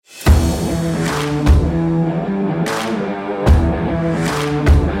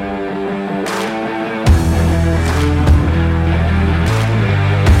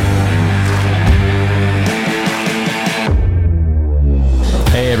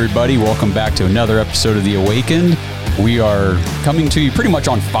everybody. Welcome back to another episode of The Awakened. We are coming to you pretty much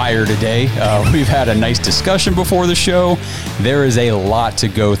on fire today. We've had a nice discussion before the show. There is a lot to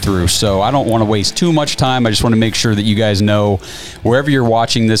go through, so I don't want to waste too much time. I just want to make sure that you guys know, wherever you're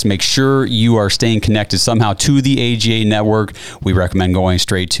watching this, make sure you are staying connected somehow to the AGA network. We recommend going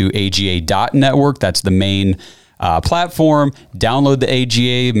straight to aga.network. That's the main platform. Download the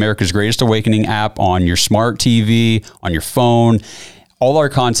AGA, America's Greatest Awakening app on your smart TV, on your phone. All our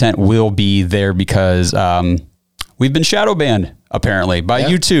content will be there because we've been shadow banned, apparently, by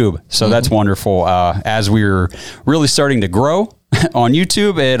YouTube. So that's wonderful. As we're really starting to grow on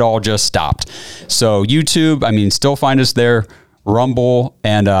YouTube, it all just stopped. So YouTube, I mean, still find us there, Rumble,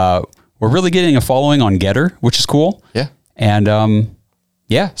 and we're really getting a following on Getter, which is cool. Yeah. And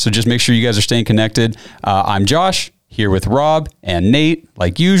so just make sure you guys are staying connected. I'm Josh, here with Rob and Nate,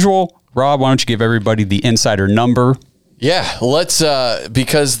 like usual. Rob, why don't you give everybody the insider number? Yeah, let's,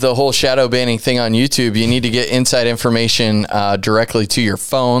 because the whole shadow banning thing on YouTube, you need to get inside information directly to your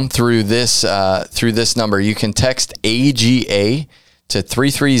phone through this number. You can text AGA to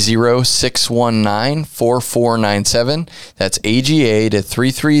 330-619-4497. That's AGA to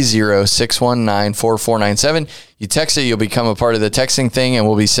 330-619-4497. You text it, you'll become a part of the texting thing, and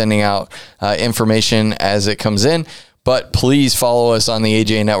we'll be sending out information as it comes in. But please follow us on the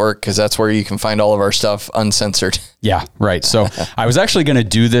AGA network, because that's where you can find all of our stuff uncensored. Yeah, right. So I was actually going to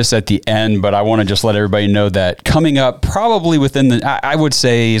do this at the end, but I want to just let everybody know that coming up probably within I would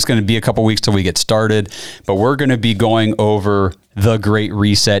say it's going to be a couple weeks till we get started, but we're going to be going over The Great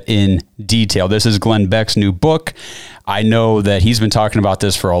Reset in detail. This is Glenn Beck's new book. I know that he's been talking about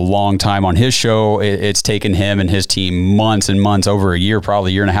this for a long time on his show. It's taken him and his team months and months, over a year,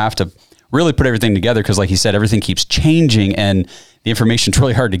 probably a year and a half, to really put everything together, because like he said, everything keeps changing and the information's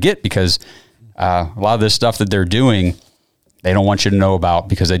really hard to get, because a lot of this stuff that they're doing, they don't want you to know about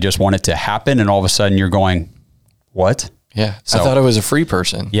because they just want it to happen, and all of a sudden you're going, what? Yeah, so, I thought it was a free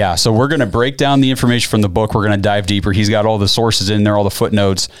person. Yeah, so we're going to break down the information from the book. We're going to dive deeper. He's got all the sources in there, all the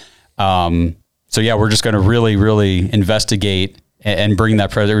footnotes. So yeah, we're just going to really, really investigate and bring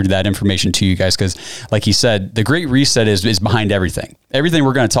that information to you guys, because like he said, the Great Reset is behind everything. Everything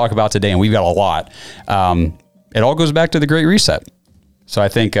we're going to talk about today, and we've got a lot, it all goes back to the Great Reset. So I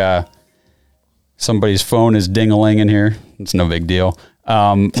think somebody's phone is ding-a-ling in here. It's no big deal.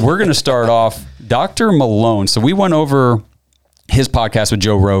 We're going to start off Dr. Malone. So we went over his podcast with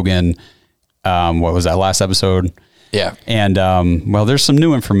Joe Rogan. What was that, last episode? Yeah. And, well, there's some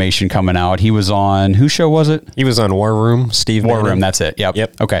new information coming out. He was on, whose show was it? He was on War Room, Steve War Bannon. Room, that's it. Yep.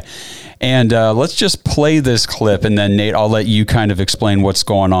 Yep. Okay. And let's just play this clip, and then, Nate, I'll let you kind of explain what's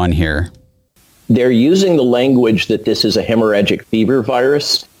going on here. They're using the language that this is a hemorrhagic fever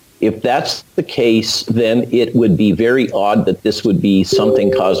virus. If that's the case, then it would be very odd that this would be something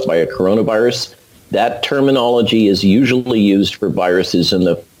caused by a coronavirus. That terminology is usually used for viruses in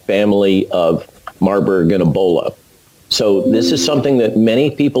the family of Marburg and Ebola. So this is something that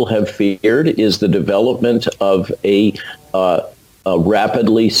many people have feared, is the development of a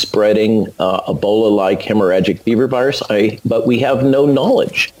rapidly spreading Ebola-like hemorrhagic fever virus. But we have no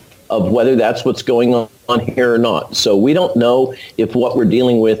knowledge of whether that's what's going on here or not. So we don't know if what we're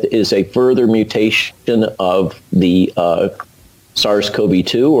dealing with is a further mutation of the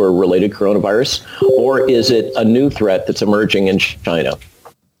SARS-CoV-2 or related coronavirus, or is it a new threat that's emerging in China?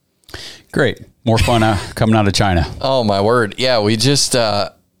 Great. More fun coming out of China. Oh, my word. Yeah, we just,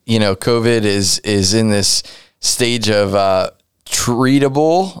 COVID is in this stage of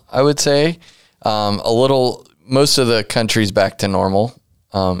treatable, I would say. Most of the country's back to normal,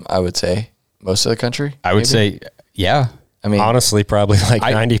 I would say. Most of the country? I would say, yeah. I mean, honestly, probably like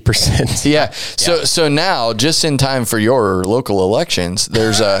 90%. Yeah. So now, just in time for your local elections,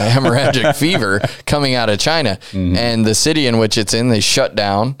 there's a hemorrhagic fever coming out of China. Mm-hmm. And the city in which it's in, they shut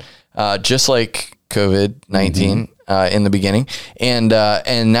down. Just like COVID-19 in the beginning, and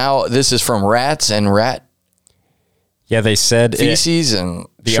now this is from rats and rat. Yeah, they said feces and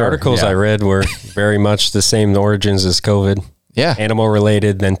the articles I read were very much the same origins as COVID. Yeah, animal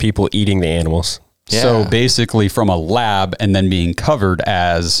related, then people eating the animals. Yeah. So basically, from a lab and then being covered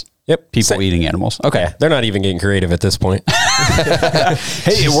as people eating animals. Okay, they're not even getting creative at this point.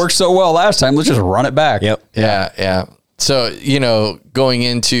 Hey, it worked so well last time. Let's just run it back. Yep. Yeah. So, going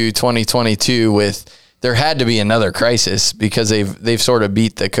into 2022 there had to be another crisis, because they've sort of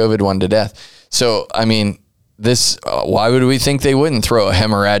beat the COVID one to death. So, I mean, why would we think they wouldn't throw a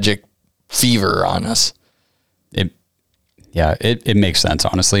hemorrhagic fever on us? It makes sense,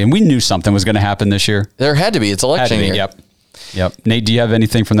 honestly. And we knew something was going to happen this year. There had to be. It's election year. Yep. Yep. Nate, do you have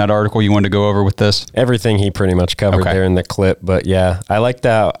anything from that article you wanted to go over with this? Everything he pretty much covered there in the clip. But yeah, I like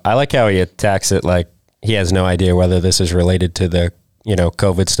how he attacks it. Like he has no idea whether this is related to the,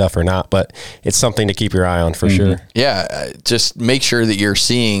 COVID stuff or not, but it's something to keep your eye on for sure. Yeah. Just make sure that you're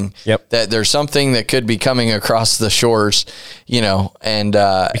seeing that there's something that could be coming across the shores,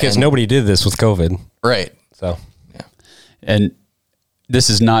 because nobody did this with COVID. Right. So, yeah. And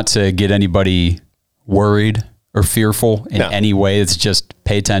this is not to get anybody worried or fearful in any way. It's just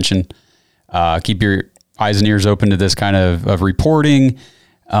pay attention. Keep your eyes and ears open to this kind of reporting.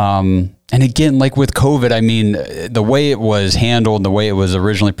 And again, like with COVID, I mean, the way it was handled, the way it was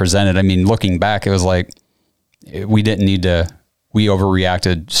originally presented, I mean, looking back, it was like we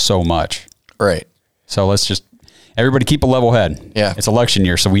overreacted so much. Right. So let's just, everybody keep a level head. Yeah. It's election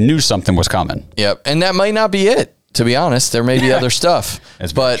year, so we knew something was coming. Yep. And that might not be it. To be honest, there may be other stuff,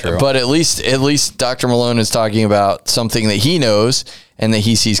 but at least Dr. Malone is talking about something that he knows and that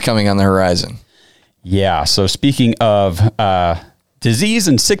he sees coming on the horizon. Yeah. So speaking of disease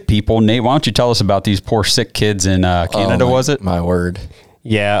and sick people, Nate, why don't you tell us about these poor sick kids in Canada? Was it? My word.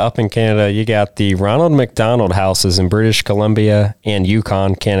 Yeah, up in Canada, you got the Ronald McDonald houses in British Columbia and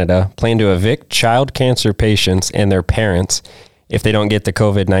Yukon, Canada, plan to evict child cancer patients and their parents if they don't get the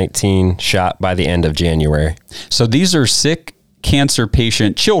COVID-19 shot by the end of January. So these are sick cancer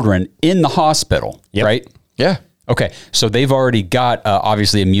patient children in the hospital, right? Yeah. Okay. So they've already got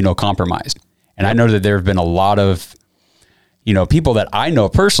obviously immunocompromised. And I know that there have been a lot of, people that I know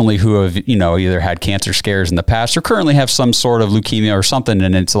personally who have, either had cancer scares in the past or currently have some sort of leukemia or something.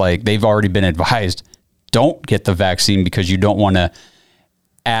 And it's like, they've already been advised, don't get the vaccine because you don't want to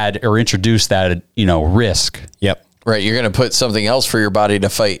add or introduce that, risk. Yep. Right. You're going to put something else for your body to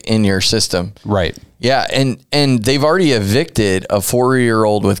fight in your system. Right. Yeah. And they've already evicted a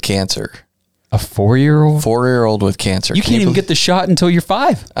 4-year-old with cancer. A 4-year-old? 4-year-old with cancer. You can't even get the shot until you're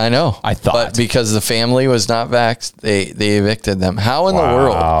 5. I know. I thought. But because the family was not vaxxed, they evicted them. How in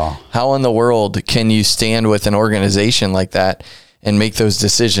the world can you stand with an organization like that and make those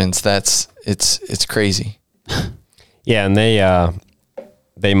decisions? It's crazy. Yeah. And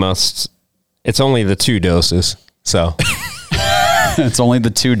they must, it's only the 2 doses. So it's only the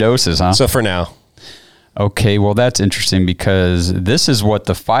 2 doses, huh? So for now. Okay, well, that's interesting because this is what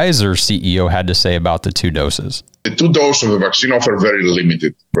the Pfizer CEO had to say about the 2 doses. The 2 doses of the vaccine offer very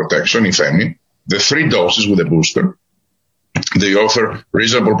limited protection, if any. The 3 doses with a booster, they offer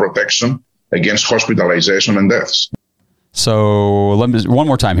reasonable protection against hospitalization and deaths. So one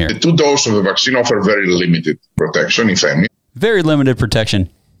more time here. The 2 doses of the vaccine offer very limited protection, if any. Very limited protection,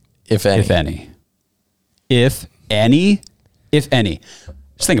 if any. If any. If any. If any.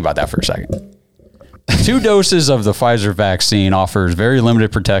 Just think about that for a second. 2 doses of the Pfizer vaccine offers very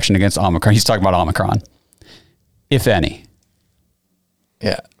limited protection against Omicron. He's talking about Omicron. If any.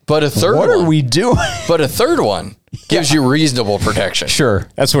 Yeah. But a third one. What are we doing? But a third one gives you reasonable protection. Sure.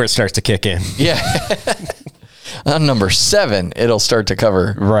 That's where it starts to kick in. Yeah. On number 7, it'll start to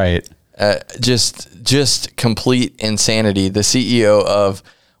cover. Right. Just complete insanity. The CEO of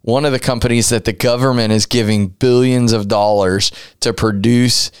one of the companies that the government is giving billions of dollars to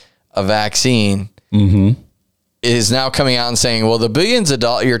produce a vaccine is now coming out and saying, well, the billions of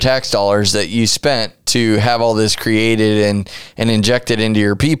your tax dollars that you spent to have all this created and injected into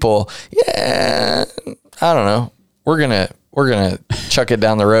your people. Yeah. I don't know. We're going to chuck it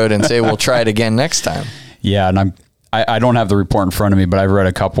down the road and say, we'll try it again next time. Yeah. And I don't have the report in front of me, but I've read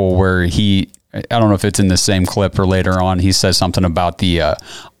a couple where I don't know if it's in the same clip or later on, he says something about the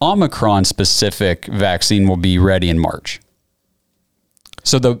Omicron specific vaccine will be ready in March.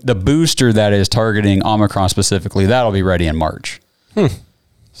 So the booster that is targeting Omicron specifically, that'll be ready in March.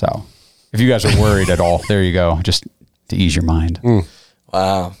 So if you guys are worried at all, there you go. Just to ease your mind.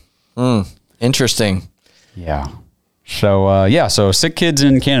 Wow. Interesting. Yeah. So, so sick kids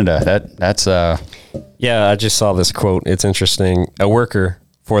in Canada, that's Yeah, I just saw this quote. It's interesting. A worker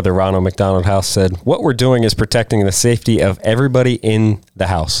for the Ronald McDonald House said, "What we're doing is protecting the safety of everybody in the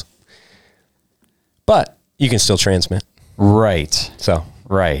house. But you can still transmit." Right. So,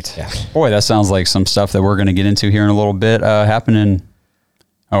 right. Yeah. Boy, that sounds like some stuff that we're going to get into here in a little bit happening.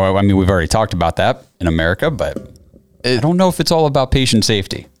 Oh, I mean, we've already talked about that in America, but I don't know if it's all about patient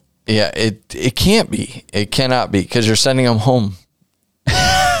safety. Yeah, it can't be. It cannot be because you're sending them home.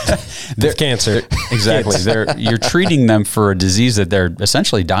 With cancer. Exactly. You're treating them for a disease that they're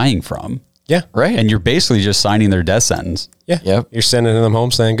essentially dying from. Yeah. Right. And you're basically just signing their death sentence. Yeah. Yep. You're sending them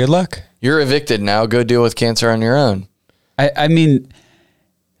home saying, good luck. You're evicted now. Go deal with cancer on your own. I mean,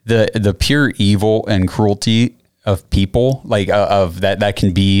 the pure evil and cruelty of people, like of that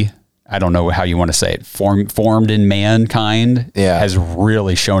can be I don't know how you want to say it, formed in mankind has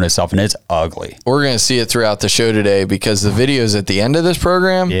really shown itself, and it's ugly. We're going to see it throughout the show today because the videos at the end of this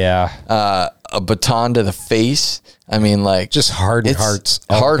program, a baton to the face. I mean, like just hard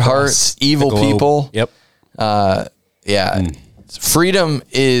hearts, evil people. Yep. Freedom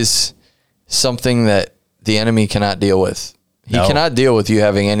is something that the enemy cannot deal with. He cannot deal with you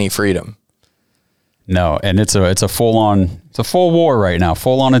having any freedom. No, and it's a full war right now,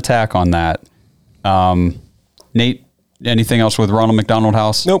 full on attack on that. Nate, anything else with Ronald McDonald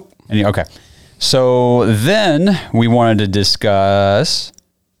House? Nope. Okay. So then we wanted to discuss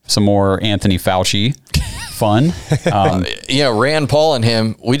some more Anthony Fauci fun. Rand Paul and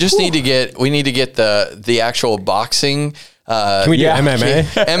him. We just need to get the actual boxing. Can we do MMA?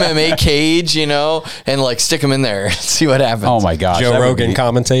 MMA cage, and like stick them in there and see what happens. Oh my gosh. Joe Rogan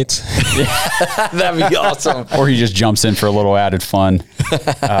commentates. That'd be awesome. Or he just jumps in for a little added fun.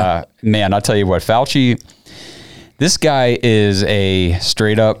 Man, I'll tell you what, Fauci, this guy is a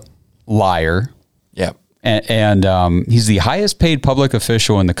straight up liar. Yeah. And he's the highest paid public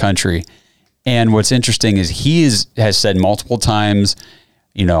official in the country. And what's interesting is he has said multiple times,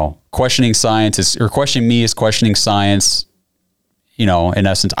 questioning science or questioning me is questioning science. In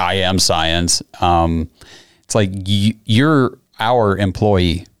essence, I am science. It's like you're our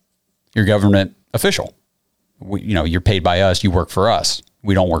employee, you're government official. You're paid by us. You work for us.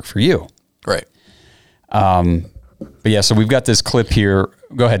 We don't work for you. Right. But yeah, so we've got this clip here.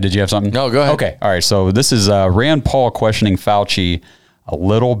 Go ahead. Did you have something? No, go ahead. Okay. All right. So this is Rand Paul questioning Fauci a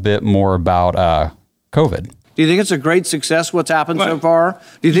little bit more about COVID. Do you think it's a great success what's happened so far?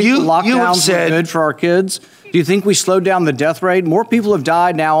 Do you think the lockdowns were good for our kids? Do you think we slowed down the death rate? More people have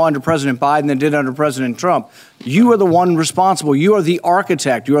died now under President Biden than did under President Trump. You are the one responsible. You are the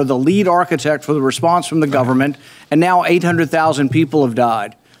architect. You are the lead architect for the response from the government. And now 800,000 people have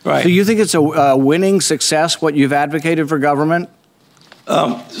died. Right. So you think it's a winning success, what you've advocated for government?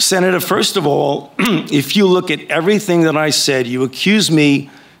 Senator, first of all, if you look at everything that I said, you accuse me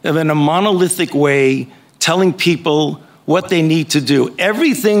of in a monolithic way telling people what they need to do.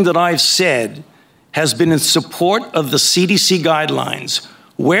 Everything that I've said has been in support of the CDC guidelines.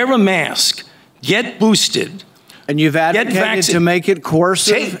 Wear a mask, get boosted. And you've advocated to make it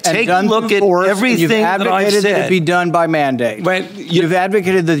coercive take done a look through at force, everything and you've that I've advocated that said. it be done by mandate. Right. You've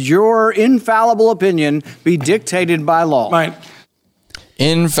advocated that your infallible opinion be dictated by law. Right.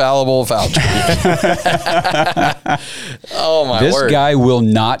 Infallible Fauci. Oh my This word. guy will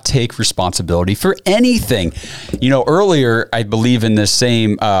not take responsibility for anything. Earlier, I believe in this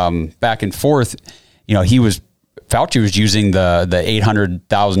same back and forth, Fauci was using the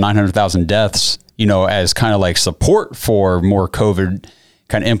 800,000, 900,000 deaths, as kind of like support for more COVID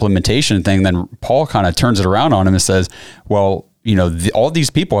kind of implementation thing. Then Paul kind of turns it around on him and says, well, all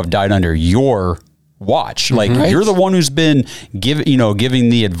these people have died under your watch. Like you're the one who's been giving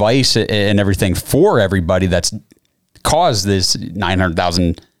the advice and everything for everybody that's caused this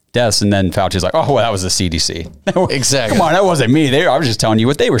 900,000 deaths. And then Fauci's like, oh, well, that was the CDC. Exactly. Come on, that wasn't me. I was just telling you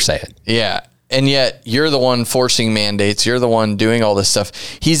what they were saying. Yeah. And yet you're the one forcing mandates. You're the one doing all this stuff.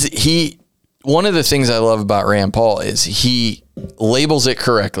 One of the things I love about Rand Paul is he labels it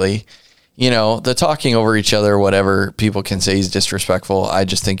correctly. The talking over each other, whatever, people can say he's disrespectful. I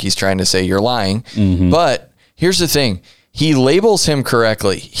just think he's trying to say you're lying. Mm-hmm. But here's the thing. He labels him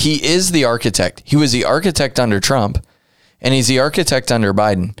correctly. He is the architect. He was the architect under Trump, and he's the architect under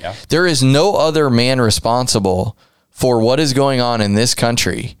Biden. Yeah. There is no other man responsible for what is going on in this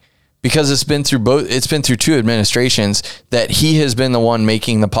country because it's been through two administrations that he has been the one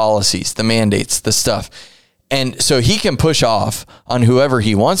making the policies, the mandates, the stuff. And so he can push off on whoever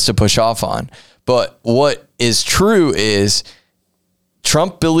he wants to push off on. But what is true is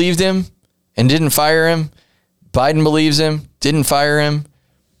Trump believed him and didn't fire him. Biden believes him, didn't fire him.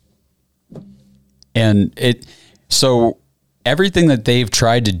 And so everything that they've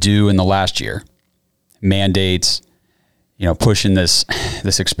tried to do in the last year, mandates, pushing this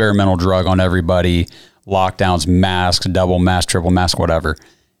experimental drug on everybody, lockdowns, masks, double mask, triple mask, whatever.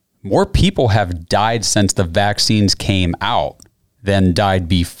 More people have died since the vaccines came out than died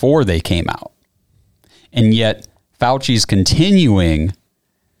before they came out. And yet Fauci's continuing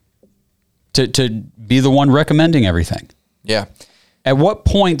to be the one recommending everything. Yeah. At what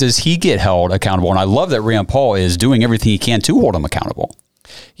point does he get held accountable? And I love that Rand Paul is doing everything he can to hold him accountable.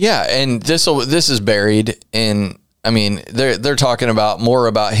 Yeah. And this is buried in, they're talking more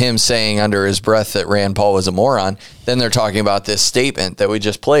about him saying under his breath that Rand Paul was a moron than they're talking about this statement that we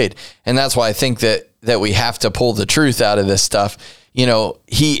just played. And that's why I think that we have to pull the truth out of this stuff.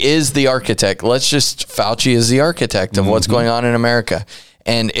 He is the architect. Fauci is the architect of what's going on in America.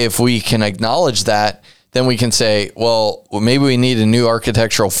 And if we can acknowledge that, then we can say, well, maybe we need a new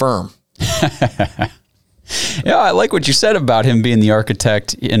architectural firm. Yeah, I like what you said about him being the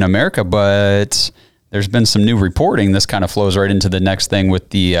architect in America, but there's been some new reporting. This kind of flows right into the next thing with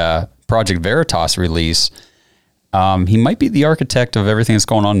the Project Veritas release. He might be the architect of everything that's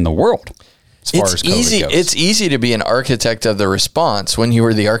going on in the world. As far as COVID goes. It's easy to be an architect of the response when you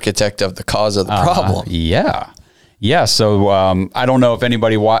were the architect of the cause of the problem. Yeah. So I don't know if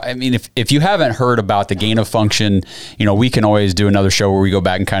anybody, I mean, if you haven't heard about the gain of function, we can always do another show where we go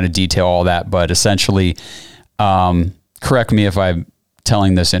back and kind of detail all that. But essentially, correct me if I'm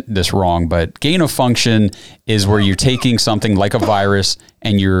telling this wrong, but gain of function is where you're taking something like a virus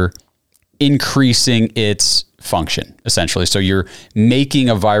and you're increasing its function, essentially. So you're making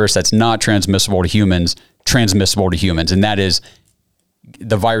a virus that's not transmissible to humans, transmissible to humans. And that is,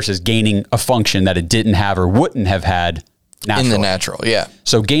 the virus is gaining a function that it didn't have or wouldn't have had naturally. In the natural, yeah.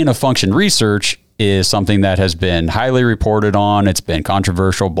 So gain of function research is something that has been highly reported on. It's been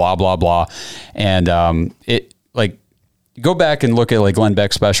controversial, blah, blah, blah. And go back and look at Glenn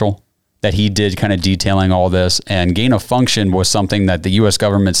Beck's special that he did kind of detailing all this. And gain of function was something that the U.S.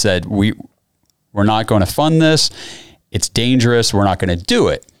 government said, we're not going to fund this. It's dangerous. We're not going to do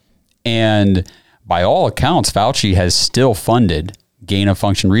it. And by all accounts, Fauci has still funded gain of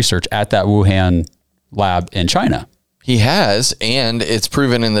function research at that Wuhan lab in China. He has, and it's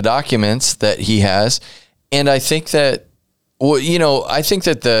proven in the documents that he has. And I think that,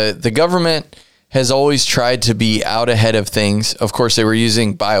 the government has always tried to be out ahead of things. Of course, they were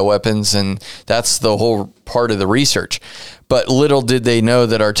using bioweapons, and that's the whole part of the research. But little did they know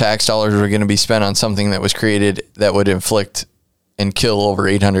that our tax dollars were going to be spent on something that was created that would inflict and kill over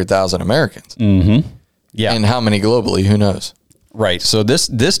 800,000 Americans. Mm-hmm. Yeah. And how many globally? Who knows? Right. So this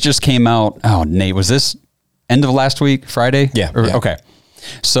just came out. Oh, Nate, was this end of last week, Friday? Yeah. Okay.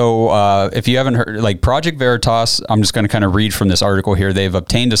 So if you haven't heard, Project Veritas, I'm just going to kind of read from this article here. They've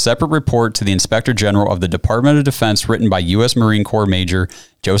obtained a separate report to the Inspector General of the Department of Defense written by U.S. Marine Corps Major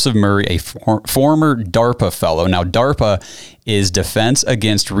Joseph Murray, a former DARPA fellow. Now, DARPA is Defense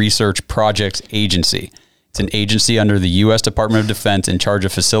Against Research Projects Agency. It's an agency under the U.S. Department of Defense in charge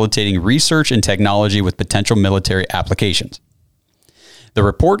of facilitating research and technology with potential military applications. The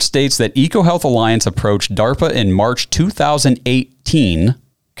report states that EcoHealth Alliance approached DARPA in March 2018,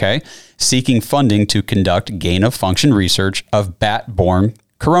 seeking funding to conduct gain-of-function research of bat-borne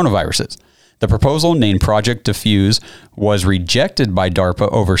coronaviruses. The proposal, named Project Diffuse, was rejected by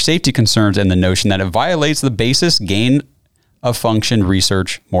DARPA over safety concerns and the notion that it violates the basis gain-of-function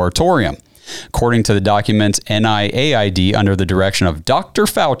research moratorium. According to the documents, NIAID, under the direction of Dr.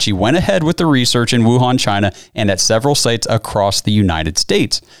 Fauci, went ahead with the research in Wuhan, China, and at several sites across the United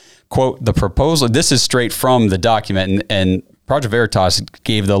States. Quote, the proposal, this is straight from the document, and Project Veritas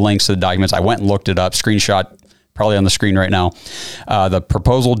gave the links to the documents. I went and looked it up, screenshot, probably on the screen right now. The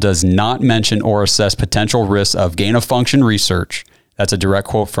proposal does not mention or assess potential risks of gain-of-function research. That's a direct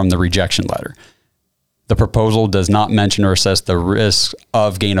quote from the rejection letter. The proposal does not mention or assess the risks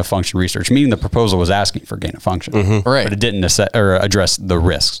of gain-of-function research, meaning the proposal was asking for gain-of-function, right? But it didn't address the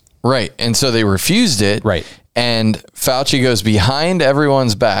risks, right? And so they refused it, right? And Fauci goes behind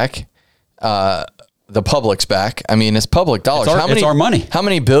everyone's back, the public's back. I mean, it's public dollars. It's our money. How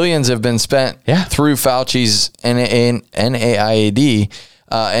many billions have been spent through Fauci's NIAID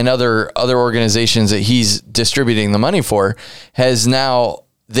and other organizations that he's distributing the money for? Has now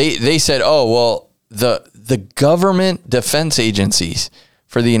they said, oh well. The government defense agencies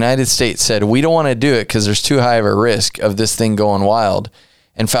for the United States said, we don't want to do it because there's too high of a risk of this thing going wild.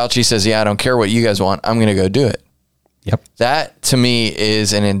 And Fauci says, yeah, I don't care what you guys want. I'm going to go do it. Yep. That to me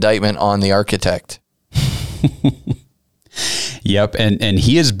is an indictment on the architect. Yep. And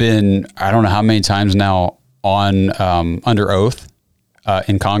he has been, I don't know how many times now on under oath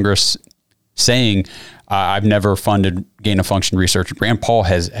in Congress saying, I've never funded gain-of-function research. Rand Paul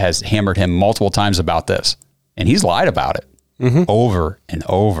has hammered him multiple times about this, and he's lied about it over and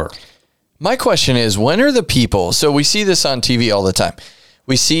over. My question is, when are the people, so we see this on TV all the time.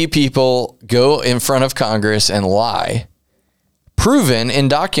 We see people go in front of Congress and lie, proven in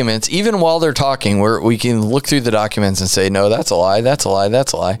documents, even while they're talking, where we can look through the documents and say, no, that's a lie, that's a lie,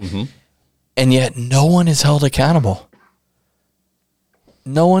 that's a lie. Mm-hmm. And yet no one is held accountable.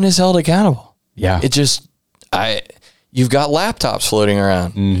 No one is held accountable. Yeah. You've got laptops floating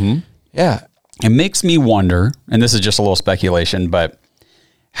around. Mm-hmm. Yeah. It makes me wonder, and this is just a little speculation, but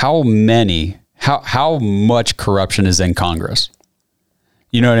how much corruption is in Congress?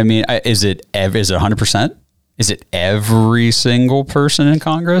 You know what I mean? Is it 100%? Is it every single person in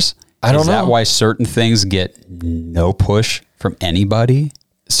Congress? I don't know. Is that why certain things get no push from anybody?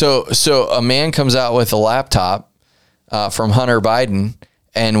 So a man comes out with a laptop from Hunter Biden,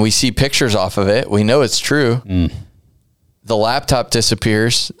 and we see pictures off of it. We know it's true. The laptop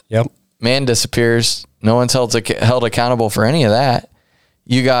disappears. Yep. Man disappears. No one's held accountable for any of that.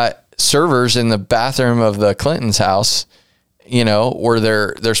 You got servers in the bathroom of the Clintons' house, you know, where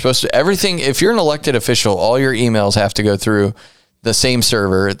they're supposed to, everything. If you're an elected official, all your emails have to go through the same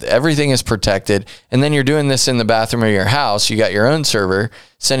server. Everything is protected. And then you're doing this in the bathroom of your house. You got your own server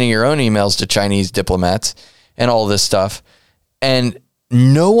sending your own emails to Chinese diplomats and all this stuff. And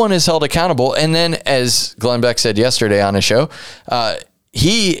no one is held accountable. And then, as Glenn Beck said yesterday on a show,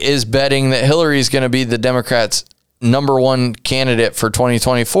 he is betting that Hillary is going to be the Democrats' #1 candidate for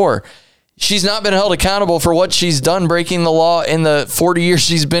 2024. She's not been held accountable for what she's done breaking the law in the 40 years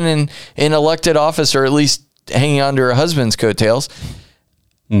she's been in elected office, or at least hanging on to her husband's coattails.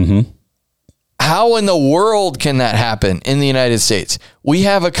 How in the world can that happen in the United States? We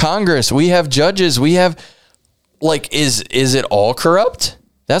have a Congress, we have judges, we have, like, is it all corrupt?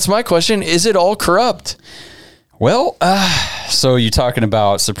 That's my question. Is it all corrupt? Well, so you're talking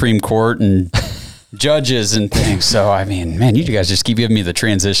about Supreme Court and judges and things. So, I mean, man, you guys just keep giving me the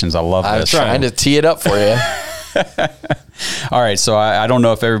transitions. I love this. I'm trying to tee it up for you. All right. So I don't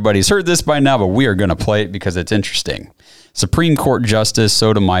know if everybody's heard this by now, but we are going to play it because it's interesting. Supreme Court Justice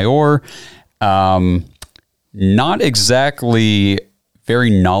Sotomayor, not exactly very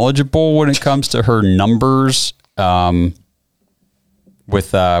knowledgeable when it comes to her numbers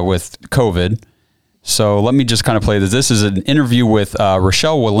with COVID. So let me just kind of play this. This is an interview with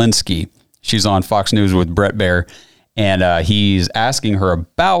Rochelle Walensky. She's on Fox News with Brett Baer, and he's asking her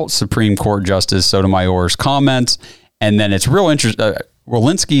about Supreme Court Justice Sotomayor's comments. And then it's real interesting.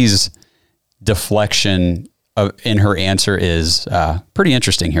 Walensky's deflection in her answer is pretty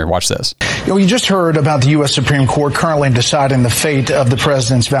interesting here. Watch this. You know, you just heard about the U.S. Supreme Court currently deciding the fate of the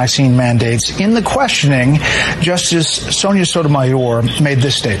president's vaccine mandates. In the questioning, Justice Sonia Sotomayor made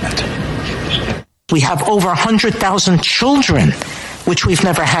this statement. We have over 100,000 children, which we've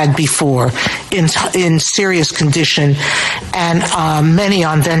never had before, in serious condition, and many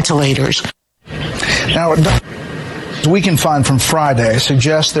on ventilators. Now, we can find from Friday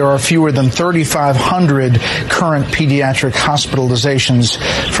suggests there are fewer than 3,500 current pediatric hospitalizations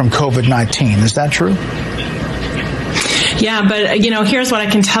from COVID-19. Is that true? Yeah, but, here's what I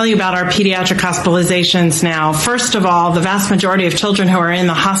can tell you about our pediatric hospitalizations now. First of all, the vast majority of children who are in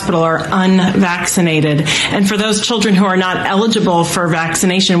the hospital are unvaccinated. And for those children who are not eligible for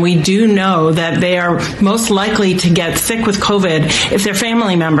vaccination, we do know that they are most likely to get sick with COVID if their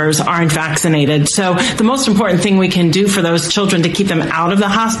family members aren't vaccinated. So the most important thing we can do for those children to keep them out of the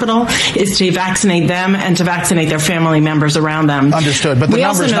hospital is to vaccinate them and to vaccinate their family members around them. Understood. But the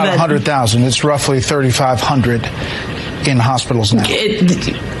number is not 100,000. It's roughly 3,500. In hospitals now.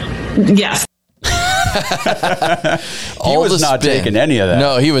 Yes. He was not taking any of that.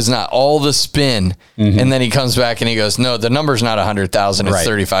 No, he was not. All the spin. And then he comes back and he goes, no, the number's not 100,000. It's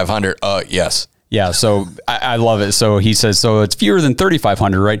 3,500. Yes. Yeah. So I love it. So he says, so it's fewer than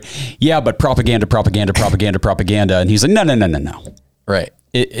 3,500, right? Yeah, but propaganda. And he's like, no. Right.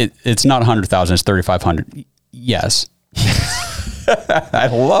 It's not 100,000. It's 3,500. Yes. I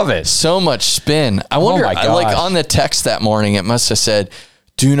love it. So much spin. I wonder, like on the text that morning, it must have said,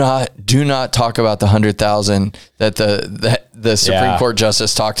 do not talk about the 100,000 that the Supreme Court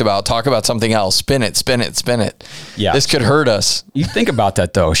justice talked about. Talk about something else. Spin it. Yeah. This could hurt us. You think about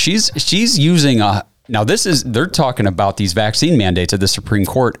that though. She's using now they're talking about these vaccine mandates at the Supreme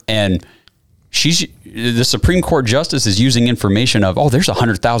Court, and the Supreme Court justice is using information of, there's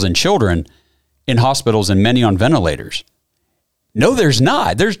 100,000 children in hospitals and many on ventilators. No, there's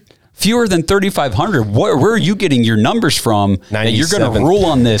not. There's fewer than 3,500. Where are you getting your numbers from that you're going to rule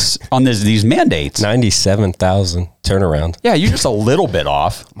on these mandates? 97,000 turnaround. Yeah, you're just a little bit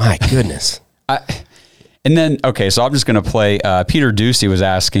off. My goodness. And then, okay, so I'm just going to play. Peter Ducey was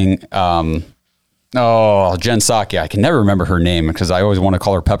asking, Jen Psaki. I can never remember her name because I always want to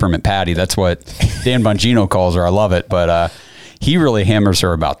call her Peppermint Patty. That's what Dan Bongino calls her. I love it. But he really hammers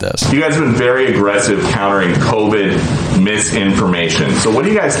her about this. You guys have been very aggressive countering COVID misinformation. So what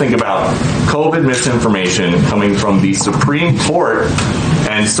do you guys think about COVID misinformation coming from the Supreme Court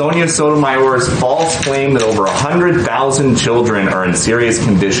and Sonia Sotomayor's false claim that over 100,000 children are in serious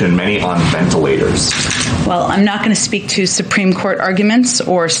condition, many on ventilators? Well, I'm not going to speak to Supreme Court arguments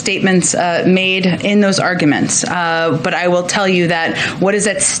or statements made in those arguments, but I will tell you that what is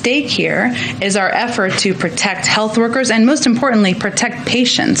at stake here is our effort to protect health workers and, most importantly, protect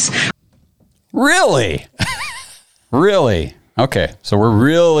patients. Really? Really? Okay. So we're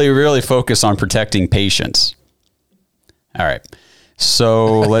really, really focused on protecting patients. All right.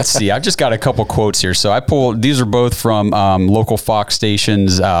 So let's see. I've just got a couple quotes here. So I pulled, these are both from local Fox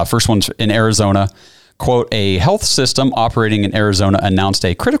stations. First one's in Arizona. Quote, a health system operating in Arizona announced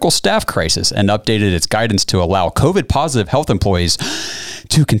a critical staff crisis and updated its guidance to allow COVID positive health employees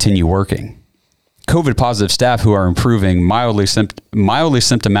to continue working. COVID positive staff who are improving mildly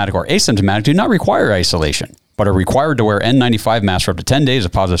symptomatic or asymptomatic do not require isolation, but are required to wear N95 masks for up to 10 days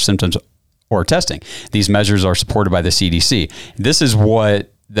of positive symptoms or testing. These measures are supported by the CDC. This is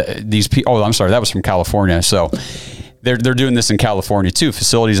what these people, oh, I'm sorry, that was from California. So they're doing this in California too.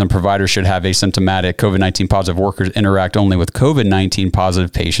 Facilities and providers should have asymptomatic COVID-19 positive workers interact only with COVID-19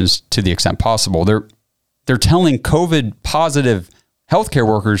 positive patients to the extent possible. They're telling COVID positive healthcare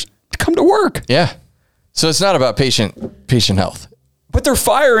workers to come to work. Yeah. So it's not about patient health. But they're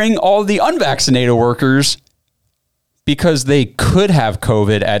firing all the unvaccinated workers because they could have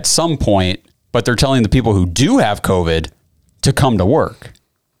COVID at some point, but they're telling the people who do have COVID to come to work.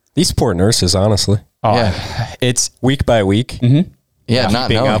 These poor nurses, honestly. Oh, yeah. It's week by week. Mm-hmm. Yeah, not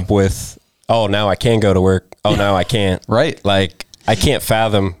keeping up with, oh, now I can go to work. Oh, now I can't. Right. Like, I can't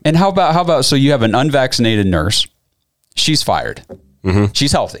fathom. And how about, so you have an unvaccinated nurse. She's fired. Mm-hmm.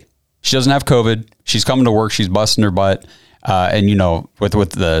 She's healthy. She doesn't have COVID. She's coming to work. She's busting her butt. And, you know,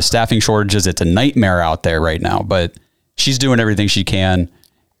 with the staffing shortages, it's a nightmare out there right now. But she's doing everything she can,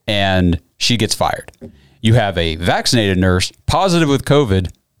 and she gets fired. You have a vaccinated nurse, positive with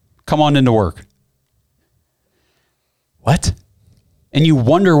COVID, come on into work. What? And you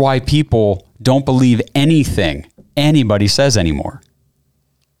wonder why people don't believe anything anybody says anymore.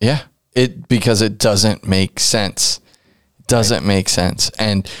 Yeah, because it doesn't make sense. Doesn't make sense.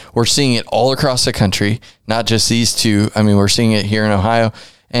 And we're seeing it all across the country, not just these two. I mean, we're seeing it here in Ohio,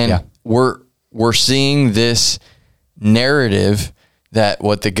 and we're seeing this narrative that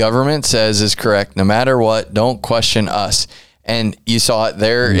what the government says is correct, no matter what, don't question us. And you saw it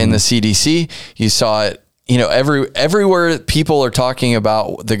there in the CDC. You saw it, you know, everywhere people are talking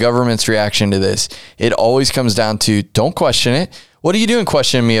about the government's reaction to this. It always comes down to don't question it. What are you doing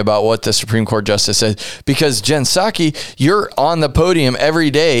questioning me about what the Supreme Court justice said? Because Jen Psaki, you're on the podium every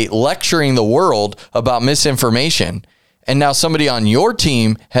day lecturing the world about misinformation. And now somebody on your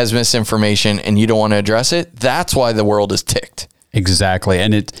team has misinformation and you don't want to address it. That's why the world is ticked. Exactly.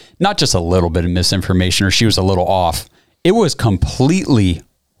 And it's not just a little bit of misinformation or she was a little off. It was completely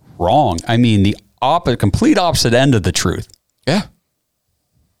wrong. I mean, the complete opposite end of the truth. Yeah.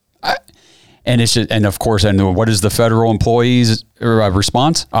 And it's just, and of course, and what is the federal employees'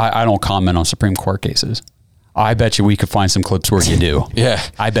 response? I don't comment on Supreme Court cases. I bet you we could find some clips where you do. Yeah.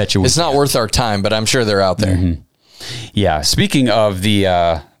 I bet you. It's not worth our time, but I'm sure they're out there. Mm-hmm. Yeah. Speaking of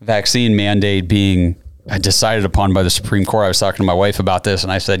the vaccine mandate being decided upon by the Supreme Court, I was talking to my wife about this,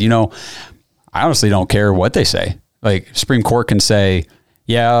 and I said, you know, I honestly don't care what they say. Like, Supreme Court can say,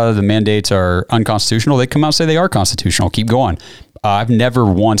 yeah, the mandates are unconstitutional. They come out and say they are constitutional. Keep going. I've never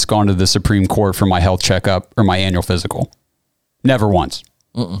once gone to the Supreme Court for my health checkup or my annual physical. Never once.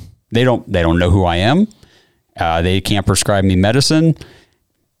 They don't know who I am. They can't prescribe me medicine.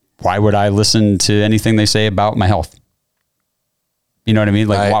 Why would I listen to anything they say about my health? You know what I mean?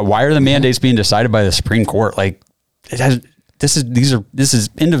 Like, why are the mandates being decided by the Supreme Court? Like, this is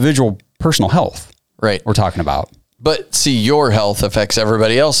individual personal health, right? We're talking about. But see, your health affects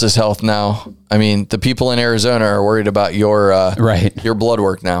everybody else's health now. I mean, the people in Arizona are worried about your your blood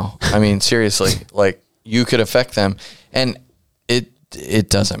work now. I mean, seriously, like, you could affect them, and it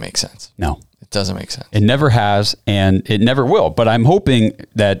doesn't make sense. No, it doesn't make sense. It never has, and it never will. But I'm hoping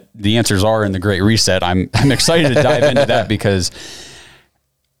that the answers are in the Great Reset. I'm excited to dive into that because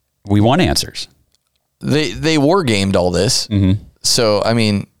we want answers. They war gamed all this. Mm-hmm. So I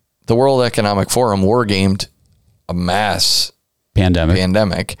mean, the World Economic Forum war gamed a mass pandemic.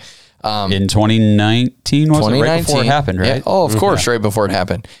 In 2019, was it? Right before it happened, right? Yeah. Oh, of course, right before it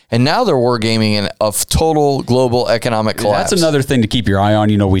happened. And now they're wargaming a total global economic collapse. That's another thing to keep your eye on.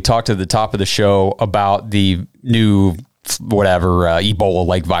 You know, we talked at the top of the show about the new,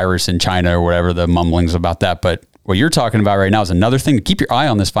 Ebola-like virus in China or whatever, the mumblings about that. But what you're talking about right now is another thing to keep your eye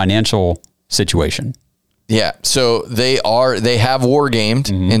on, this financial situation. Yeah. So they have war gamed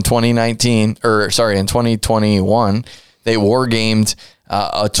in 2019, in 2021, they war gamed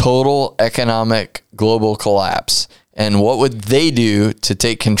a total economic global collapse. And what would they do to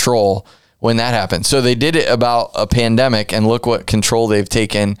take control when that happened? So they did it about a pandemic, and look what control they've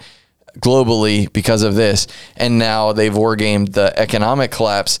taken globally because of this. And now they've war gamed the economic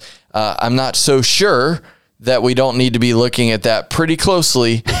collapse. I'm not so sure that we don't need to be looking at that pretty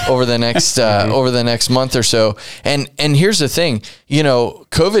closely over the next month or so. And here's the thing, you know,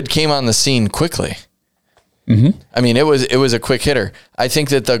 COVID came on the scene quickly. I mean, it was a quick hitter. I think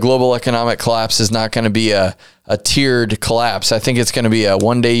that the global economic collapse is not going to be a tiered collapse. I think it's going to be a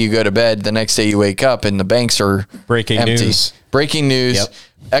one day you go to bed, the next day you wake up and the banks are breaking news. Breaking news, Yep.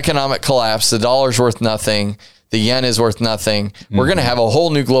 Economic collapse. The dollar's worth nothing. The yen is worth nothing. We're going to have a whole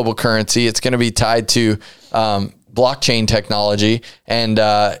new global currency. It's going to be tied to blockchain technology. And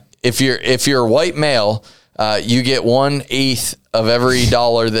if you're a white male, you get 1/8 of every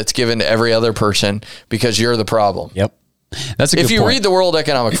dollar that's given to every other person because you're the problem. Yep. That's a good If you point. read the World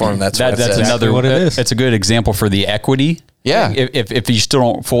Economic Forum, that's another what it is. It's a good example for the equity. Yeah. If you still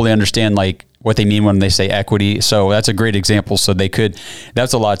don't fully understand like what they mean when they say equity, so that's a great example. So they could.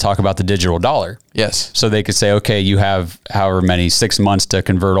 That's a lot of talk about the digital dollar. Yes. So they could say, okay, you have however many 6 months to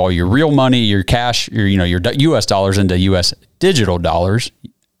convert all your real money, your cash, your U.S. dollars into U.S. digital dollars,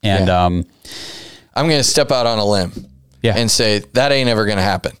 and I'm going to step out on a limb. Yeah. And say that ain't ever going to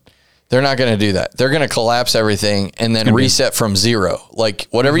happen. They're not going to do that. They're going to collapse everything and then reset from zero. Like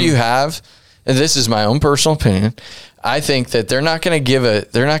whatever you have, and this is my own personal opinion, I think that they're not going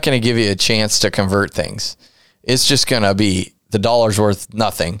to give you a chance to convert things. It's just going to be the dollar's worth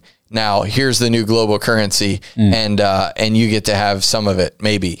nothing. Now here's the new global currency, and you get to have some of it,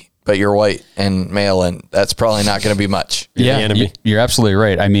 maybe, but you're white and male, and that's probably not going to be much. Yeah, you're absolutely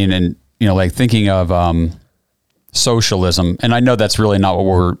right. I mean, and like thinking of socialism, and I know that's really not what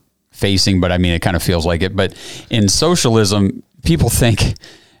we're facing, but I mean, it kind of feels like it. But in socialism, people think,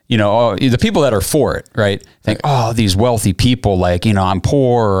 the people that are for it, right? Think, oh, these wealthy people, like, I'm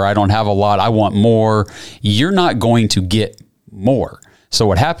poor or I don't have a lot, I want more. You're not going to get more. So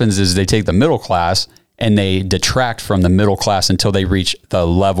what happens is they take the middle class and they detract from the middle class until they reach the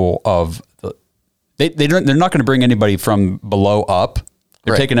level of they're not going to bring anybody from below up.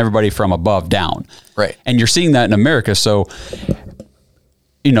 They're taking everybody from above down. Right. And you're seeing that in America. So,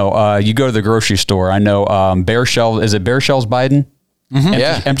 you go to the grocery store. I know Bare Shelves, is it Bare Shelves Biden?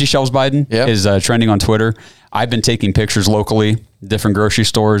 Mm-hmm. Empty Shelves Biden is trending on Twitter. I've been taking pictures locally, different grocery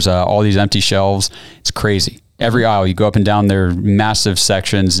stores, all these empty shelves. It's crazy. Every aisle, you go up and down there, massive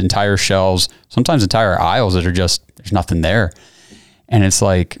sections, entire shelves, sometimes entire aisles that are just, there's nothing there. And it's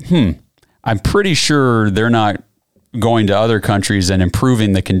like, I'm pretty sure they're not going to other countries and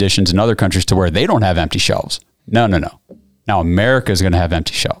improving the conditions in other countries to where they don't have empty shelves. No. Now America is going to have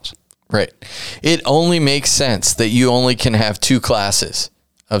empty shelves. Right. It only makes sense that you only can have two classes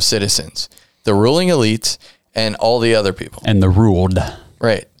of citizens, the ruling elites and all the other people. And the ruled.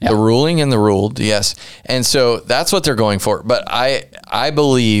 Right. Yeah. The ruling and the ruled. Yes. And so that's what they're going for. But I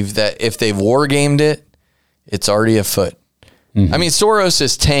believe that if they've war gamed it, it's already afoot. I mean, Soros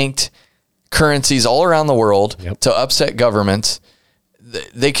has tanked currencies all around the world to upset governments.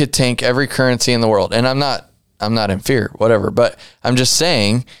 They could tank every currency in the world. And I'm not in fear, whatever, but I'm just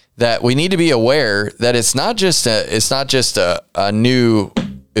saying that we need to be aware that it's not just a new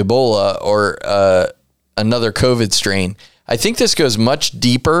Ebola or another COVID strain. I think this goes much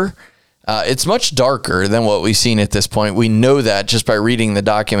deeper. It's much darker than what we've seen at this point. We know that just by reading the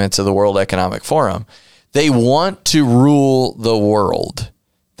documents of the World Economic Forum. They want to rule the world.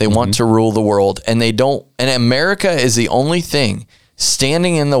 They want to rule the world, and they don't. And America is the only thing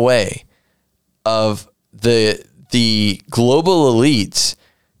standing in the way of the global elites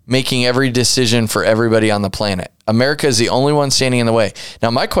making every decision for everybody on the planet. America is the only one standing in the way. Now,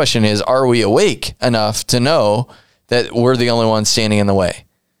 my question is, are we awake enough to know that we're the only ones standing in the way?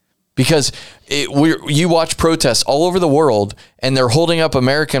 Because you watch protests all over the world, and they're holding up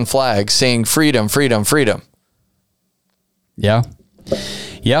American flags saying freedom, freedom, freedom. Yeah.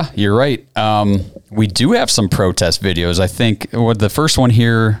 Yeah, you're right. We do have some protest videos. I think the first one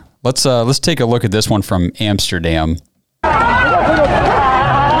here, let's take a look at this one from Amsterdam.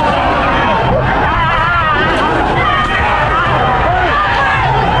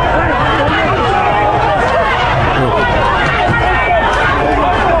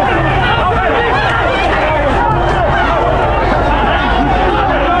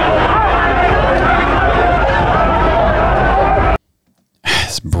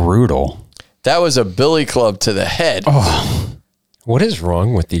 Brutal. That was a billy club to the head. Oh, what is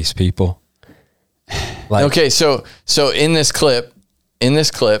wrong with these people? Okay, so in this clip,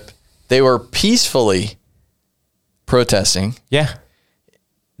 they were peacefully protesting. Yeah.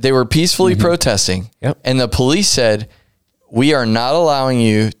 They were peacefully protesting. Yep. And the police said, "We are not allowing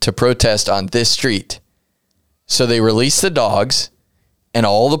you to protest on this street." So they released the dogs and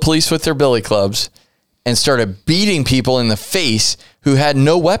all the police with their billy clubs and started beating people in the face who had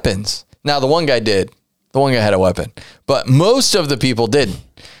no weapons. Now, the one guy did. The one guy had a weapon. But most of the people didn't.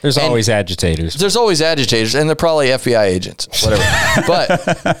 There's always agitators. There's always agitators, and they're probably FBI agents, whatever.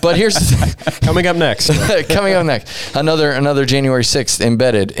 but here's the thing. Coming up next. Another January 6th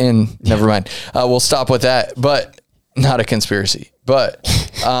embedded in. Never mind. We'll stop with that. But not a conspiracy. But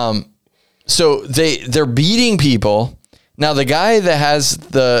so they're beating people. Now the guy that has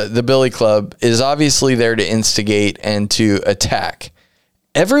the Billy Club is obviously there to instigate and to attack.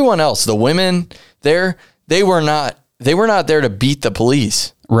 Everyone else, the women there, they were not there to beat the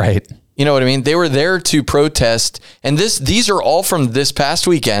police. Right. You know what I mean? They were there to protest. And these are all from this past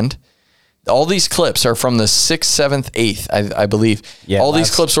weekend. All these clips are from the 6th, 7th, 8th, I believe. Yeah, all these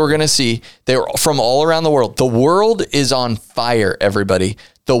clips we're going to see, they're from all around the world. The world is on fire, everybody.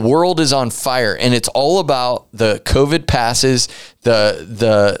 The world is on fire. And it's all about the COVID passes,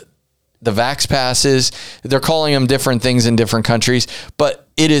 the vax passes. They're calling them different things in different countries. But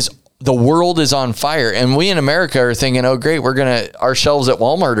the world is on fire. And we in America are thinking, oh, great, our shelves at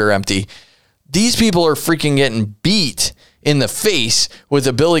Walmart are empty. These people are freaking getting beat in the face with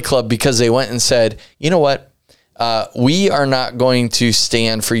a Billy Club because they went and said, you know what? We are not going to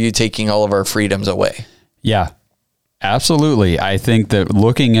stand for you taking all of our freedoms away. Yeah, absolutely. I think that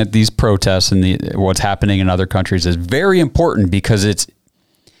looking at these protests and what's happening in other countries is very important because it's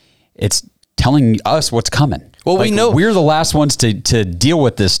telling us what's coming. Well, we know we're the last ones to deal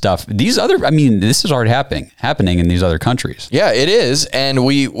with this stuff. This is already happening in these other countries. Yeah, it is. And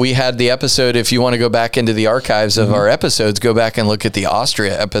we had the episode, if you want to go back into the archives of our episodes, go back and look at the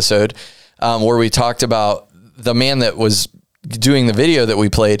Austria episode where we talked about the man that was doing the video that we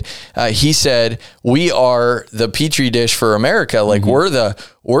played. He said, we are the Petri dish for America. Like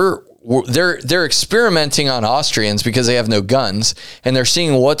they're experimenting on Austrians because they have no guns, and they're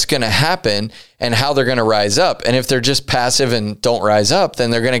seeing what's going to happen and how they're going to rise up. And if they're just passive and don't rise up, then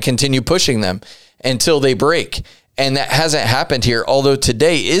they're going to continue pushing them until they break. And that hasn't happened here. Although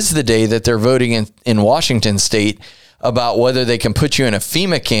today is the day that they're voting in Washington state about whether they can put you in a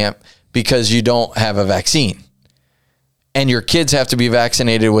FEMA camp because you don't have a vaccine. And your kids have to be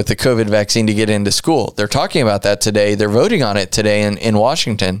vaccinated with the COVID vaccine to get into school. They're talking about that today. They're voting on it today in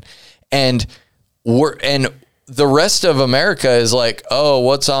Washington. And the rest of America is like, oh,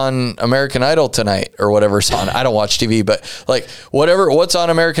 what's on American Idol tonight or whatever's on? I don't watch TV, but like what's on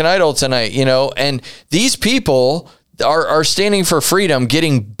American Idol tonight, and these people are standing for freedom,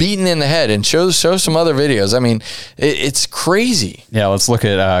 getting beaten in the head, and show some other videos. I mean, it's crazy. Yeah. Let's look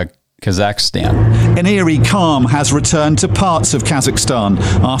at, Kazakhstan. An eerie calm has returned to parts of Kazakhstan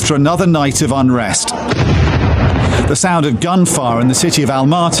after another night of unrest. The sound of gunfire in the city of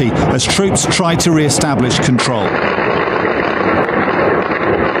Almaty as troops tried to re-establish control.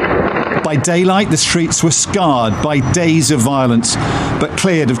 By daylight, the streets were scarred by days of violence, but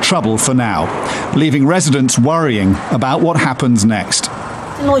cleared of trouble for now, leaving residents worrying about what happens next.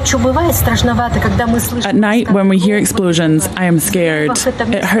 At night, when we hear explosions, I am scared.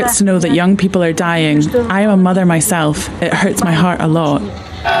 It hurts to know that young people are dying. I am a mother myself. It hurts my heart a lot.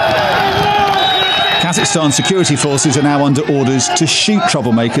 Kazakhstan security forces are now under orders to shoot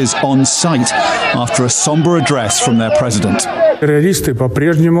troublemakers on sight after a somber address from their president.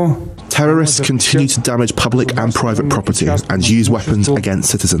 Terrorists continue to damage public and private property and use weapons against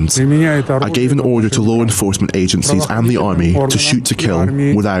citizens. I gave an order to law enforcement agencies and the army to shoot to kill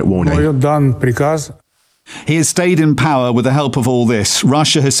without warning. He has stayed in power with the help of all this.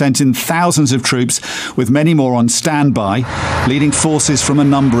 Russia has sent in thousands of troops, with many more on standby, leading forces from a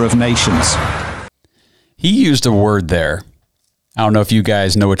number of nations. He used a word there. I don't know if you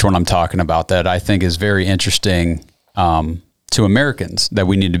guys know which one I'm talking about that I think is very interesting to Americans that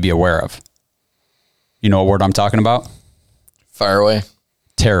we need to be aware of. You know what word I'm talking about? Fire away.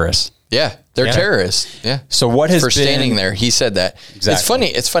 Terrorists. Yeah, they're terrorists. Yeah. So what has for standing there? He said that. Exactly.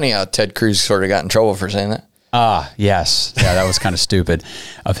 It's funny how Ted Cruz sort of got in trouble for saying that. Yes. Yeah, that was kind of stupid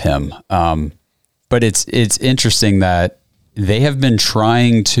of him. But it's interesting that they have been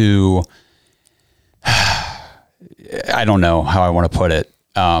trying to, I don't know how I want to put it,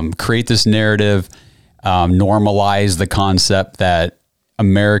 create this narrative, normalize the concept that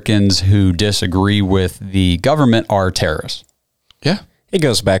Americans who disagree with the government are terrorists. Yeah. It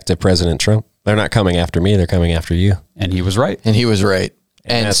goes back to President Trump. They're not coming after me. They're coming after you. And he was right.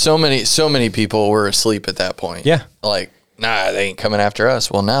 And so many people were asleep at that point. Yeah. Like, nah, they ain't coming after us.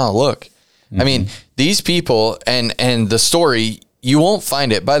 Well, now look, I mean, these people and the story, you won't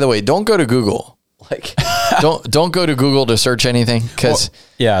find it. By the way, don't go to Google. Like, don't go to Google to search anything.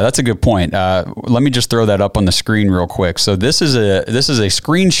 Yeah, that's a good point. Let me just throw that up on the screen real quick. So this is a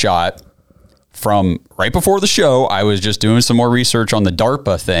screenshot from right before the show. I was just doing some more research on the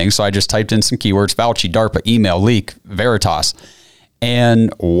DARPA thing. So I just typed in some keywords, Fauci, DARPA, email, leak, Veritas.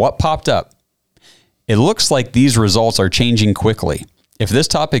 And what popped up? It looks like these results are changing quickly. If this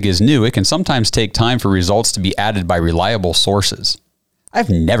topic is new, it can sometimes take time for results to be added by reliable sources. I've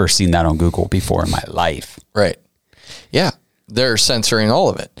never seen that on Google before in my life. Right. Yeah. They're censoring all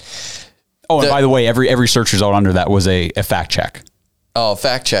of it. Oh, and by the way, every search result under that was a fact check. Oh,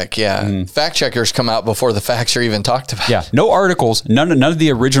 fact check. Yeah. Fact checkers come out before the facts are even talked about. Yeah. No articles, none of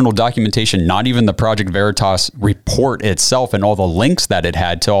the original documentation, not even the Project Veritas report itself and all the links that it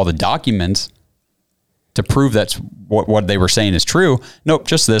had to all the documents to prove that's what they were saying is true. Nope.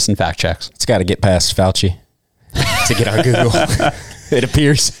 Just this and fact checks. It's got to get past Fauci to get on Google. It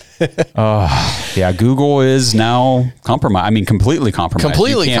appears. Yeah, Google is now compromised. I mean, completely compromised.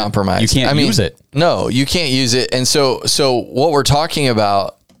 Completely compromised. You can't use it. No, you can't use it. And so what we're talking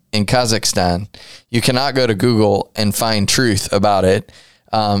about in Kazakhstan, you cannot go to Google and find truth about it.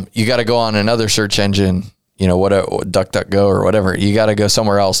 You got to go on another search engine, DuckDuckGo or whatever. You got to go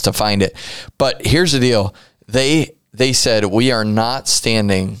somewhere else to find it. But here's the deal. They said, we are not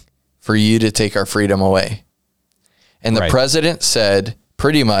standing for you to take our freedom away. And the president said,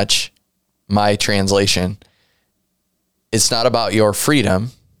 pretty much, my translation, it's not about your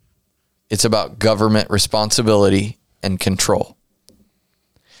freedom. It's about government responsibility and control.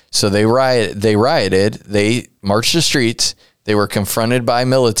 So they rioted, they marched the streets, they were confronted by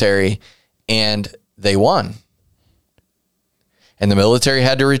military, and they won. And the military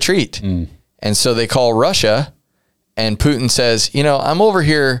had to retreat. And so they call Russia, and Putin says, I'm over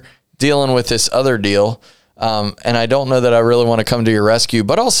here dealing with this other deal. And I don't know that I really want to come to your rescue,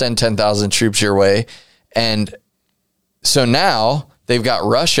 but I'll send 10,000 troops your way. And so now they've got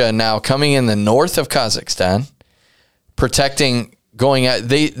Russia now coming in the north of Kazakhstan, protecting, going at,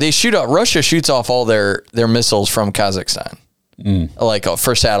 they shoot out, Russia shoots off all their missiles from Kazakhstan, like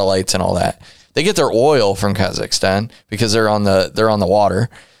for satellites and all that. They get their oil from Kazakhstan because they're on the water.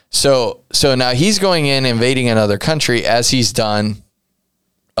 So now he's going in, invading another country as he's done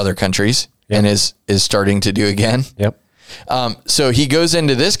other countries. And is starting to do again. Yep. So he goes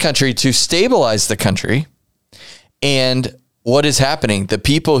into this country to stabilize the country. And what is happening? The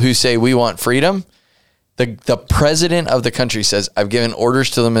people who say we want freedom, the president of the country says, I've given orders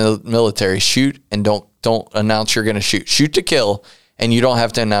to the military, shoot and don't announce you're going to shoot. Shoot to kill, and you don't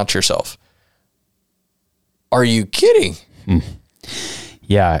have to announce yourself. Are you kidding?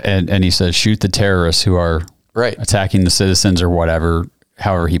 Yeah, and he says, shoot the terrorists who are attacking the citizens or whatever,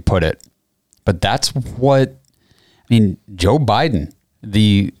 however he put it. But that's Joe Biden,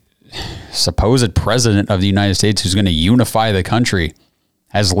 the supposed president of the United States who's going to unify the country,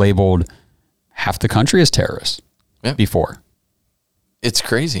 has labeled half the country as terrorists before. It's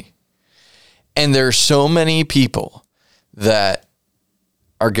crazy. And there's so many people that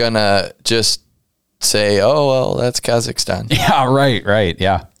are going to just say, oh, well, that's Kazakhstan. Yeah, right.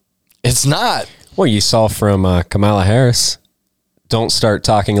 Yeah. It's not. Well, you saw from Kamala Harris, don't start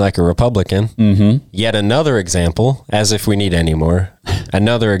talking like a Republican. Yet another example, as if we need any more,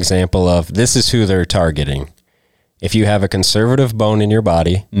 another example of this is who they're targeting. If you have a conservative bone in your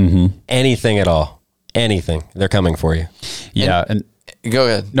body, anything at all, anything, they're coming for you. Yeah. And go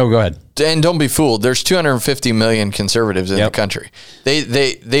ahead. No, go ahead. And don't be fooled. There's 250 million conservatives in the country.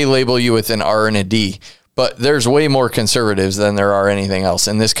 They label you with an R and a D, but there's way more conservatives than there are anything else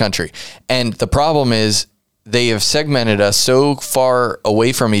in this country. And the problem is, they have segmented us so far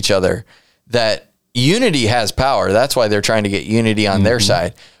away from each other that unity has power. That's why they're trying to get unity on their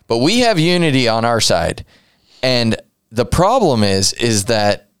side. But we have unity on our side. And the problem is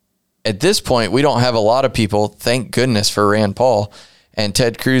that at this point, we don't have a lot of people, thank goodness for Rand Paul and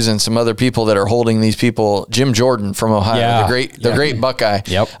Ted Cruz and some other people that are holding these people. Jim Jordan from Ohio, the great Buckeye.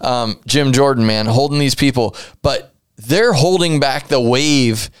 Jim Jordan, man, holding these people. But they're holding back the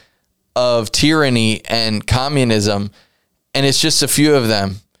wave of tyranny and communism, and it's just a few of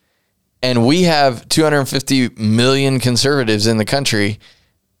them. And we have 250 million conservatives in the country,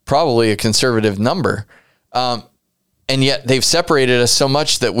 probably a conservative number. And yet they've separated us so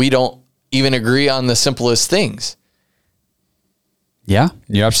much that we don't even agree on the simplest things. Yeah,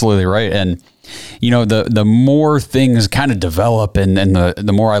 you're absolutely right. And, the more things kind of develop and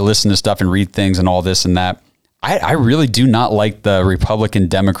the more I listen to stuff and read things and all this and that, I really do not like the Republican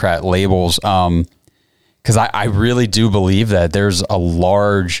Democrat labels because I really do believe that there's a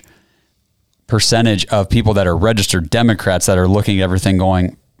large percentage of people that are registered Democrats that are looking at everything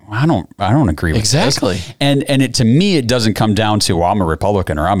going, I don't agree with this. And to me, it doesn't come down to, well, I'm a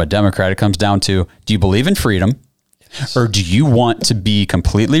Republican or I'm a Democrat. It comes down to, do you believe in freedom or do you want to be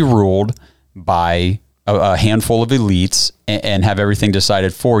completely ruled by a handful of elites and have everything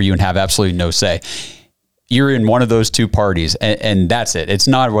decided for you and have absolutely no say? you're in one of those two parties, and that's it. It's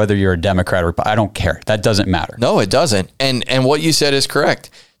not whether you're a Democrat or I don't care. That doesn't matter. No, it doesn't. And what you said is correct.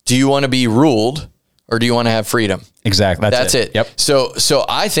 Do you want to be ruled or do you want to have freedom? Exactly. That's it. Yep. So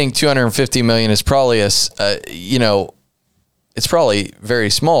I think 250 million is probably it's probably very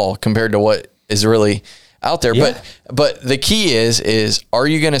small compared to what is really out there. Yeah. But the key is are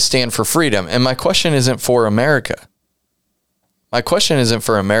you going to stand for freedom? And my question isn't for America. My question isn't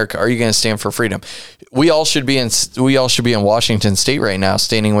for America. Are you going to stand for freedom? We all should be in Washington State right now,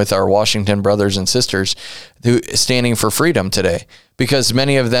 standing with our Washington brothers and sisters, standing for freedom today. Because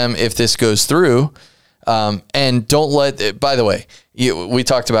many of them, if this goes through, and don't let. By the way, we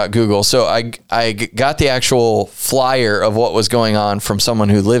talked about Google, so I got the actual flyer of what was going on from someone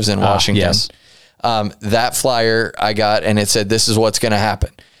who lives in Washington. Yes. That flyer I got, and it said, "This is what's going to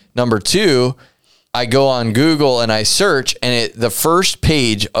happen." Number two, I go on Google and I search, and the first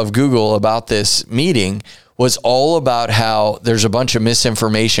page of Google about this meeting was all about how there's a bunch of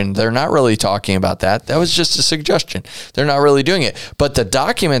misinformation. They're not really talking about that. That was just a suggestion. They're not really doing it. But the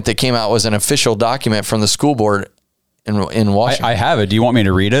document that came out was an official document from the school board in Washington. I have it. Do you want me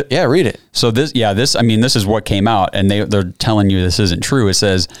to read it? Yeah, read it. So this is what came out, and they're telling you this isn't true. It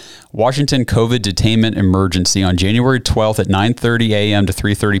says Washington COVID detainment emergency on January 12th at 9:30 a.m. to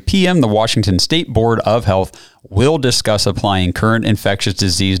 3:30 p.m. The Washington State Board of Health will discuss applying current infectious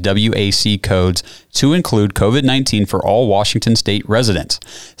disease WAC codes to include COVID-19 for all Washington state residents.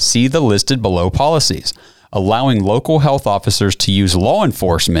 See the listed below policies. Allowing local health officers to use law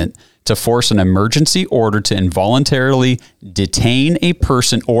enforcement to force an emergency order to involuntarily detain a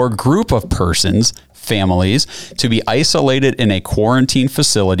person or group of persons, families, to be isolated in a quarantine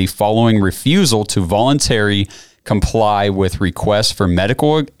facility following refusal to voluntarily comply with requests for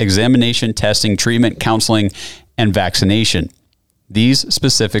medical examination, testing, treatment, counseling, and vaccination. These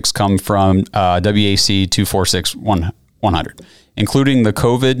specifics come from WAC 246-100, including the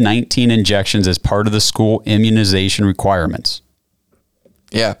COVID-19 injections as part of the school immunization requirements.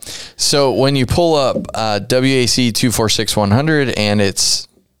 Yeah. So when you pull up WAC 246-100 and its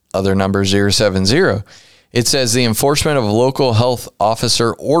other number 070, it says the enforcement of local health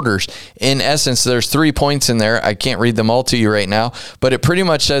officer orders. In essence, there's 3 points in there. I can't read them all to you right now, but it pretty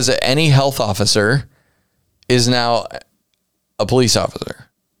much says that any health officer is now a police officer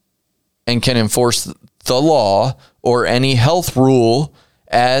and can enforce the law or any health rule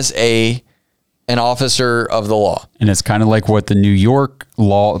as an officer of the law. And it's kind of like what the New York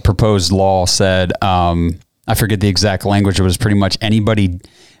proposed law said. I forget the exact language. It was pretty much anybody,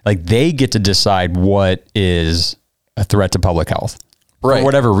 like they get to decide what is a threat to public health. Right. For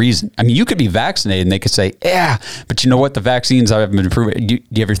whatever reason. I mean, you could be vaccinated and they could say, yeah, but you know what? The vaccines haven't been approved. Do you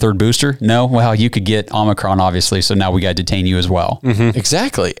have your third booster? No? Well, you could get Omicron, obviously. So now we got to detain you as well. Mm-hmm.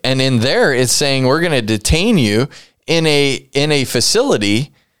 Exactly. And in there, it's saying we're going to detain you in a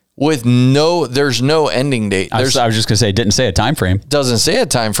facility with there's no ending date. I was just going to say, it didn't say a time frame. Doesn't say a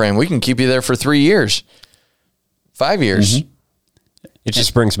time frame. We can keep you there for 3 years, 5 years. Mm-hmm. It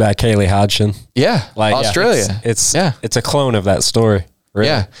just brings back Haley Hodgson. Yeah. Like Australia. It's a clone of that story. Really.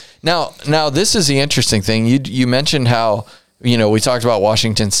 Yeah. Now this is the interesting thing. You mentioned how, we talked about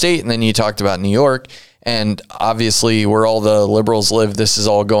Washington State and then you talked about New York, and obviously where all the liberals live, this is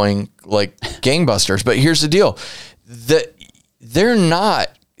all going like gangbusters. But here's the deal.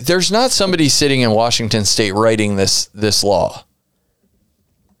 There's not somebody sitting in Washington State writing this law.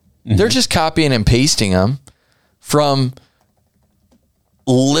 Mm-hmm. They're just copying and pasting them from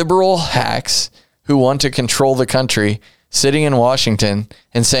liberal hacks who want to control the country, sitting in Washington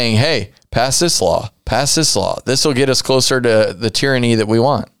and saying, hey, pass this law. This will get us closer to the tyranny that we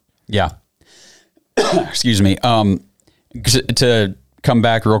want. Yeah. Excuse me. To come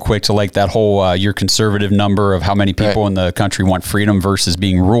back real quick to like that whole your conservative number of how many people in the country want freedom versus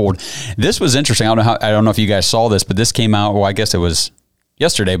being ruled. This was interesting. I don't know if you guys saw this, but this came out, well, I guess it was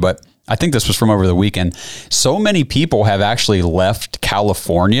yesterday, but I think this was from over the weekend. So many people have actually left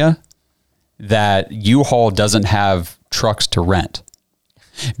California that U-Haul doesn't have trucks to rent.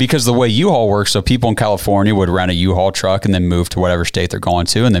 Because the way U-Haul works, so people in California would rent a U-Haul truck and then move to whatever state they're going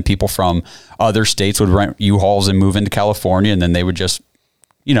to. And then people from other states would rent U-Hauls and move into California. And then they would just,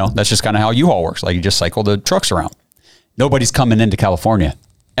 that's just kind of how U-Haul works. Like you just cycle the trucks around. Nobody's coming into California.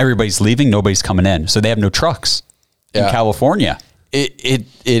 Everybody's leaving. Nobody's coming in. So they have no trucks in California. It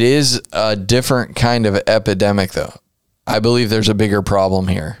is a different kind of epidemic, though. I believe there's a bigger problem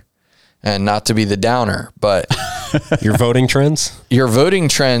here. And not to be the downer, but Your voting trends? Your voting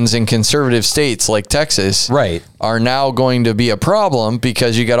trends in conservative states like Texas are now going to be a problem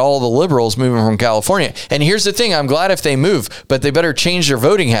because you got all the liberals moving from California. And here's the thing, I'm glad if they move, but they better change their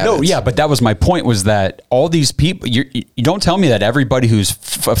voting habits. No, yeah, but that was my point, was that all these people, you don't tell me that everybody who's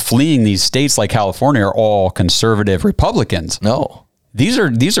fleeing these states like California are all conservative Republicans. No. These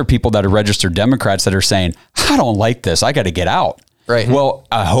are people that are registered Democrats that are saying, I don't like this, I got to get out. Right. Well,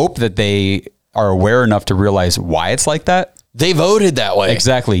 I hope that they are aware enough to realize why it's like that. They voted that way.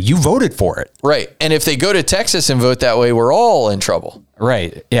 Exactly. You voted for it. Right. And if they go to Texas and vote that way, we're all in trouble.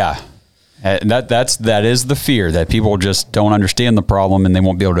 Right. Yeah. And that is the fear, that people just don't understand the problem and they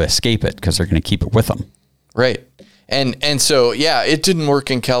won't be able to escape it because they're going to keep it with them. Right. And so, yeah, it didn't work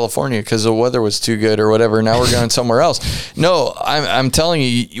in California because the weather was too good or whatever. Now we're going somewhere else. No, I'm telling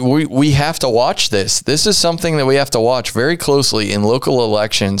you, we have to watch this. This is something that we have to watch very closely in local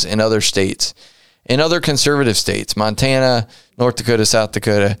elections in other states, in other conservative states, Montana, North Dakota, South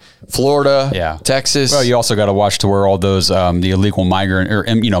Dakota, Florida, Texas. Well, you also got to watch to where all those the illegal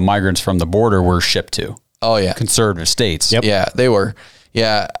migrants from the border were shipped to. Oh, yeah. Conservative states. Yep. Yeah, they were.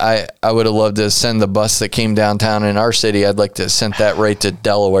 Yeah, I would have loved to send the bus that came downtown in our city. I'd like to send that right to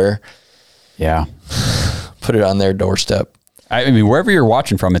Delaware. Yeah. Put it on their doorstep. I mean, wherever you're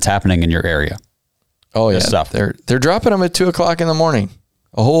watching from, it's happening in your area. Oh, yeah. Stuff. They're dropping them at 2:00 in the morning.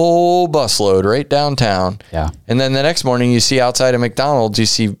 A whole busload right downtown. Yeah. And then the next morning you see outside of McDonald's, you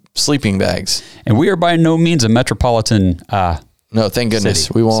see sleeping bags. And we are by no means a metropolitan no, thank goodness.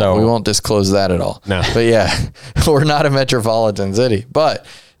 city. We won't disclose that at all. No. But yeah, we're not a metropolitan city, but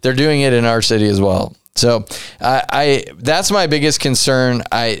they're doing it in our city as well. So that's my biggest concern.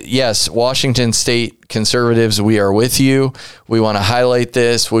 Yes, Washington State conservatives, we are with you. We want to highlight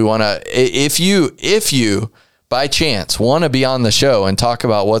this. We want to, if you by chance want to be on the show and talk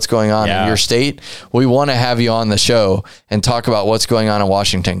about what's going on in your state, we want to have you on the show and talk about what's going on in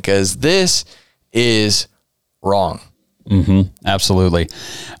Washington, because this is wrong. Mm-hmm. Absolutely.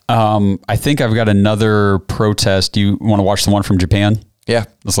 I think I've got another protest. Do you want to watch the one from Japan? Yeah.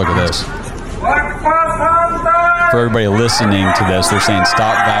 Let's look at this. For everybody listening to this, they're saying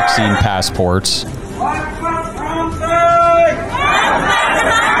stop vaccine passports.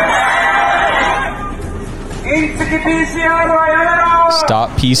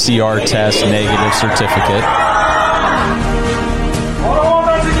 Stop PCR test negative certificate.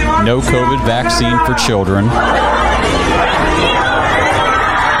 No COVID vaccine for children.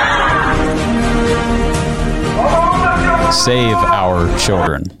 Save our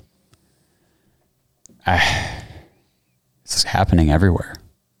children. This is happening everywhere.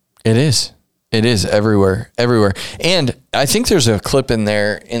 It is. It is everywhere. And I think there's a clip in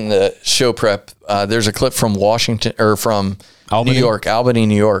there in the show prep. There's a clip from Washington, or from Albany,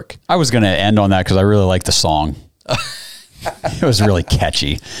 New York. I was going to end on that because I really like the song. It was really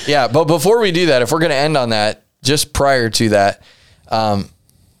catchy. Yeah, but before we do that, if we're going to end on that, just prior to that,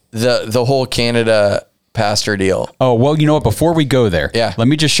 the whole Canada pastor deal. Oh, well, you know what? Before we go there, let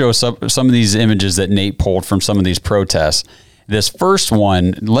me just show some of these images that Nate pulled from some of these protests. This first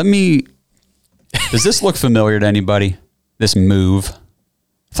one, does this look familiar to anybody? This move?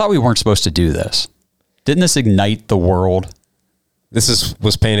 I thought we weren't supposed to do this. Didn't this ignite the world? This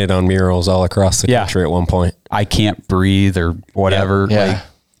was painted on murals all across the country at one point. I can't breathe or whatever. Yeah.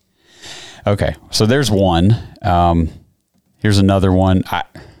 Okay, so there's one. Here's another one.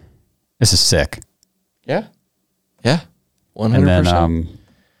 This is sick. Yeah. 100%. And then,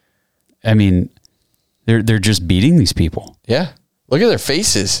 I mean, they're just beating these people. Yeah. Look at their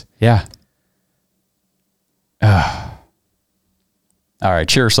faces. Yeah. All right,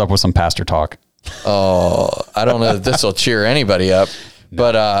 cheer us up with some pastor talk. Oh, I don't know that this will cheer anybody up,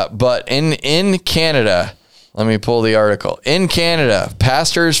 but in Canada, let me pull the article. In Canada,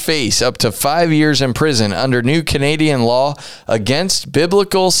 pastors face up to 5 years in prison under new Canadian law against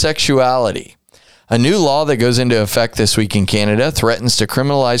biblical sexuality. A new law that goes into effect this week in Canada threatens to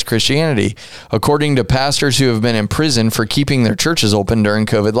criminalize Christianity, according to pastors who have been in prison for keeping their churches open during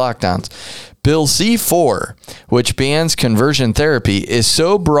COVID lockdowns. Bill C-4, which bans conversion therapy, is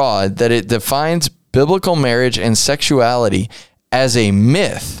so broad that it defines biblical marriage and sexuality as a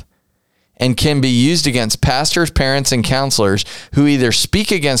myth and can be used against pastors, parents, and counselors who either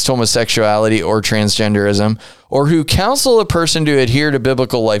speak against homosexuality or transgenderism, or who counsel a person to adhere to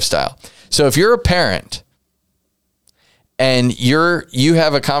biblical lifestyle. So if you're a parent and you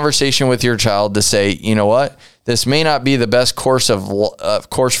have a conversation with your child to say, you know what, this may not be the best course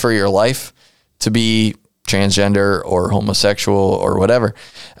for your life to be transgender or homosexual or whatever,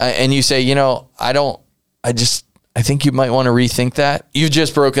 and you say, you know, I think you might want to rethink that. You've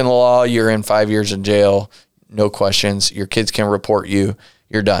just broken the law. You're in 5 years in jail. no questions. Your kids can report you.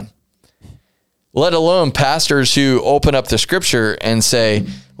 You're done. Let alone pastors who open up the scripture and say,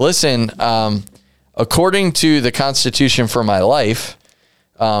 listen, according to the Constitution for my life,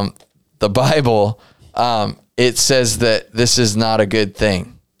 the Bible, it says that this is not a good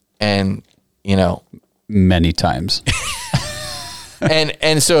thing. And, many times.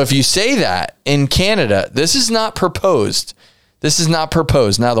 and so if you say that in Canada, this is not proposed.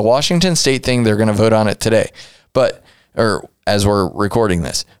 Now, the Washington State thing, they're going to vote on it today, or as we're recording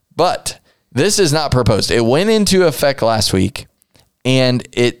this, but this is not proposed. It went into effect last week, and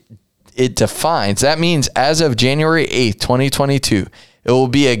it defines, that means as of January 8th, 2022, it will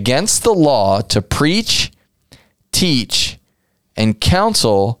be against the law to preach, teach, and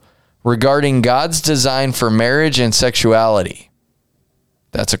counsel regarding God's design for marriage and sexuality.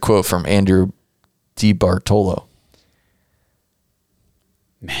 That's a quote from Andrew D. Bartolo.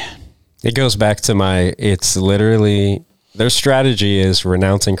 Man, it goes back to it's literally, their strategy is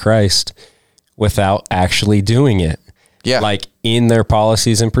renouncing Christ without actually doing it. Yeah. Like in their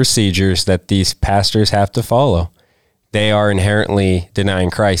policies and procedures that these pastors have to follow, they are inherently denying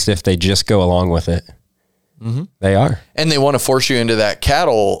Christ if they just go along with it. Mm-hmm. They are. And they want to force you into that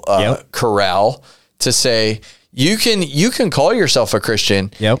cattle corral to say, you can call yourself a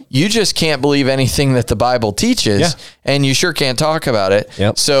Christian. Yep. You just can't believe anything that the Bible teaches, and you sure can't talk about it.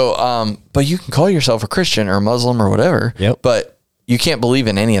 Yep. So, but you can call yourself a Christian or a Muslim or whatever. Yep. But you can't believe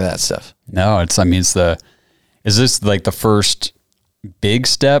in any of that stuff. No, is this like the first big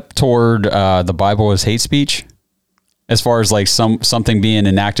step toward the Bible as hate speech? As far as like something being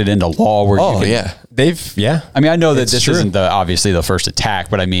enacted into law where I mean, I know that this isn't obviously the first attack,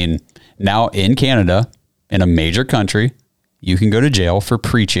 but I mean, now in Canada, in a major country, you can go to jail for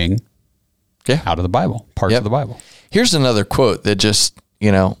preaching out of the Bible, parts of the Bible. Here's another quote that just,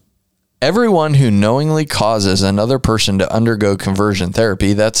 everyone who knowingly causes another person to undergo conversion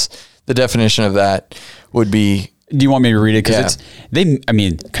therapy, that's the definition of that would be. Do you want me to read it? Because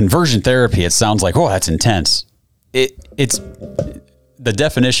conversion therapy, it sounds like, oh, that's intense. It's the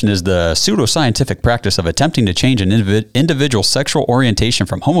definition is the pseudoscientific practice of attempting to change an individual's sexual orientation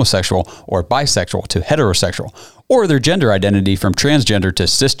from homosexual or bisexual to heterosexual, or their gender identity from transgender to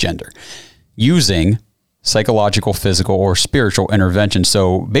cisgender, using psychological, physical, or spiritual intervention.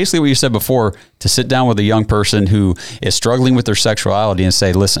 So basically what you said before, to sit down with a young person who is struggling with their sexuality and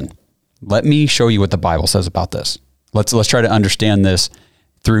say, listen, let me show you what the Bible says about this. Let's try to understand this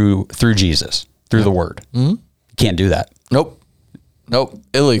through Jesus, through the word. Mm-hmm. You can't do that. Nope.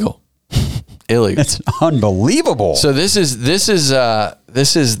 Illegal. It's unbelievable. So this is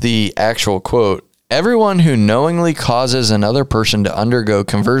the actual quote. Everyone who knowingly causes another person to undergo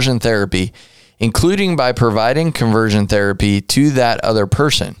conversion therapy, including by providing conversion therapy to that other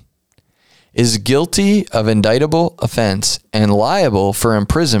person, is guilty of indictable offense and liable for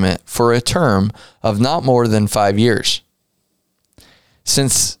imprisonment for a term of not more than 5 years.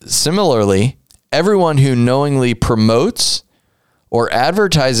 Since similarly, everyone who knowingly promotes or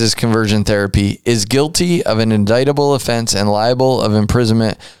advertises conversion therapy is guilty of an indictable offense and liable of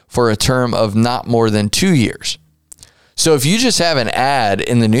imprisonment for a term of not more than 2 years. So if you just have an ad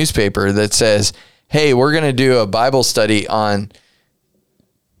in the newspaper that says, hey, we're going to do a Bible study on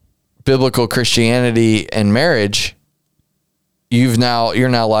biblical Christianity and marriage, you're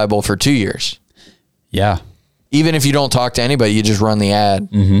now liable for 2 years. Yeah. Even if you don't talk to anybody, you just run the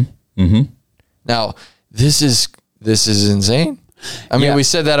ad. Mm-hmm. Mm-hmm. Now, this is insane. I mean, I've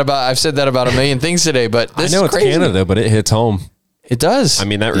said that about a million things today, but this I know is crazy. It's Canada, but it hits home. It does. I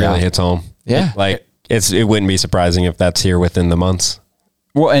mean, that really hits home. Yeah. Like it wouldn't be surprising if that's here within the months.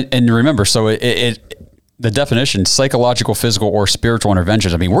 Well, and remember, so the definition, psychological, physical, or spiritual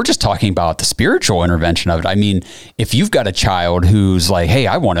interventions. I mean, we're just talking about the spiritual intervention of it. I mean, if you've got a child who's like, hey,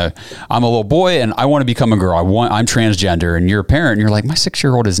 I'm a little boy and I want to become a girl. I'm transgender, and you're a parent and you're like, my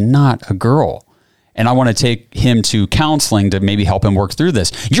 6-year-old is not a girl. And I want to take him to counseling to maybe help him work through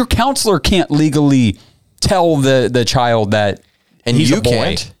this. Your counselor can't legally tell the child that he's a boy.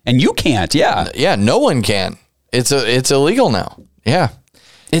 Can't. And you can't. Yeah. Yeah. No one can. It's illegal now. Yeah.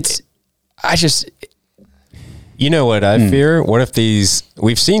 You know what I fear? What if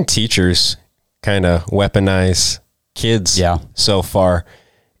we've seen teachers kind of weaponize kids so far,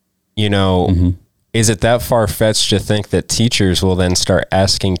 is it that far-fetched to think that teachers will then start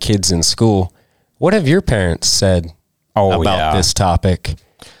asking kids in school, what have your parents said about this topic?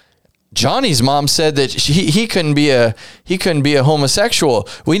 Johnny's mom said that he couldn't be a homosexual.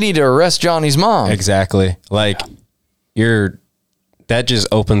 We need to arrest Johnny's mom. Exactly. Like that just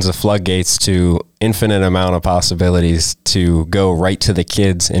opens the floodgates to infinite amount of possibilities to go right to the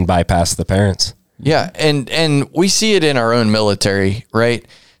kids and bypass the parents. Yeah. And we see it in our own military, right?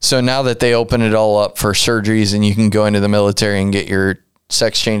 So now that they open it all up for surgeries and you can go into the military and get your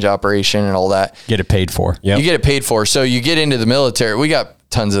sex change operation and all that. Get it paid for. You get it paid for. So you get into the military. We got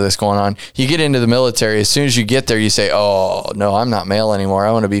tons of this going on. You get into the military. As soon as you get there, you say, oh, no, I'm not male anymore.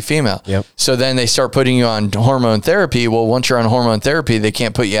 I want to be female. Yep. So then they start putting you on hormone therapy. Well, once you're on hormone therapy, they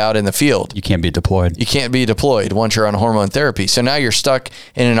can't put you out in the field. You can't be deployed. You can't be deployed once you're on hormone therapy. So now you're stuck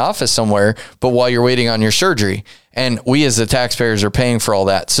in an office somewhere, but while you're waiting on your surgery. And we as the taxpayers are paying for all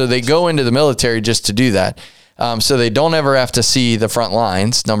that. So they go into the military just to do that. So they don't ever have to see the front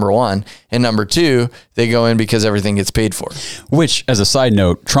lines, number one. And number two, they go in because everything gets paid for. Which, as a side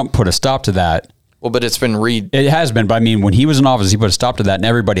note, Trump put a stop to that. Well, but it's been It has been. But I mean, when he was in office, he put a stop to that and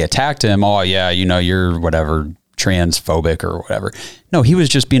everybody attacked him. Oh, yeah, you're whatever, transphobic or whatever. No, he was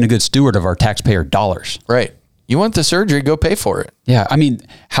just being a good steward of our taxpayer dollars. Right. You want the surgery, go pay for it. Yeah. I mean,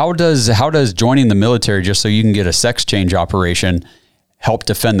 how does joining the military just so you can get a sex change operation help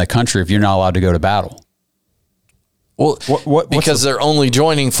defend the country if you're not allowed to go to battle? Well, because they're only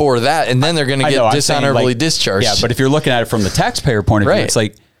joining for that, and then they're going to get dishonorably discharged. Yeah, but if you're looking at it from the taxpayer point of view, it's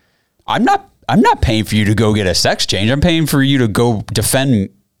like, I'm not paying for you to go get a sex change. I'm paying for you to go defend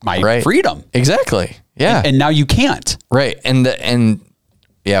my freedom. Exactly. Yeah. And now you can't. Right. And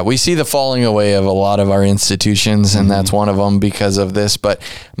yeah, we see the falling away of a lot of our institutions, and that's one of them because of this. But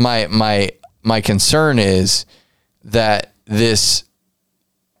my concern is that this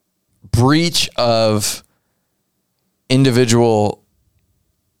breach of individual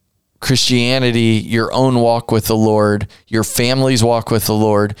Christianity, your own walk with the Lord, your family's walk with the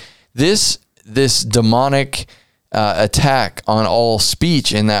Lord, this demonic attack on all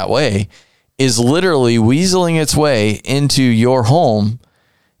speech in that way is literally weaseling its way into your home.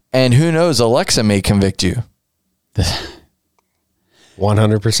 And who knows, Alexa may convict you.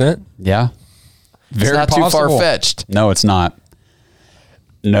 100%. Yeah. Very it's not possible. Too far-fetched. No, it's not.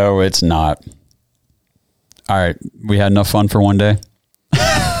 No, it's not. All right. We had enough fun for one day.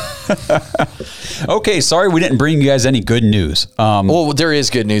 Okay. Sorry we didn't bring you guys any good news. Well, there is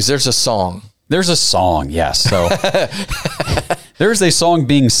good news. There's a song. There's a song, yes. So there's a song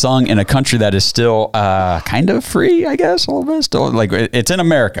being sung in a country that is still kind of free, I guess, a little bit. Still, like, it's in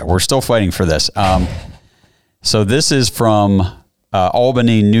America. We're still fighting for this. So this is from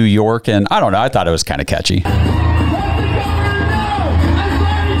Albany, New York, and I don't know. I thought it was kind of catchy.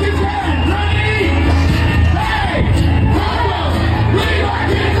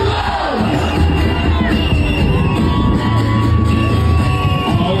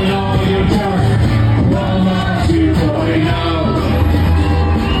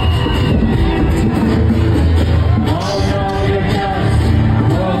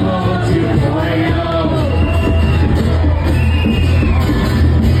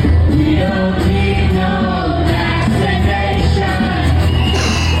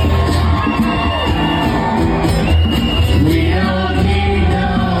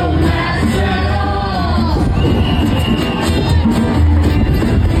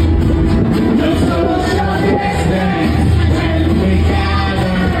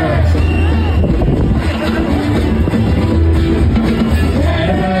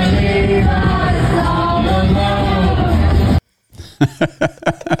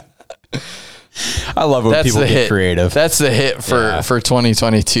 I love when people get creative. That's the hit for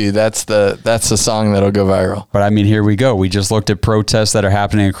 2022. That's the song that'll go viral. But I mean, here we go. We just looked at protests that are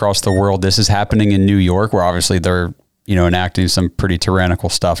happening across the world. This is happening in New York, where obviously they're, enacting some pretty tyrannical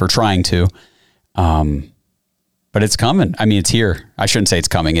stuff or trying to. But it's coming. I mean, it's here. I shouldn't say it's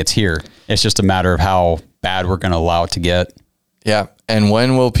coming. It's here. It's just a matter of how bad we're going to allow it to get. Yeah. And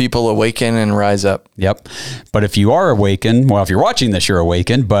when will people awaken and rise up? Yep. But if you are awakened, well, if you're watching this, you're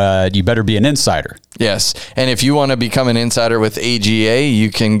awakened, but you better be an insider. Yes. And if you want to become an insider with AGA, you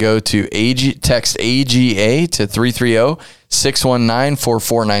can go to text AGA to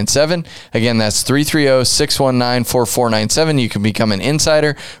 330-619-4497. Again, that's 330-619-4497. You can become an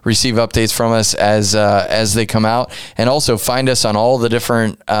insider, receive updates from us as they come out, and also find us on all the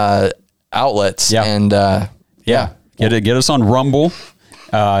different outlets. Yeah. And yeah. Get us on Rumble,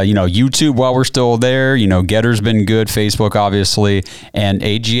 YouTube while we're still there. Getter's been good, Facebook obviously, and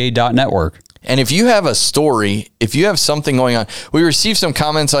AGA.network. And if you have a story, if you have something going on, we received some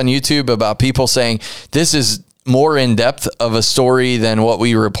comments on YouTube about people saying this is more in depth of a story than what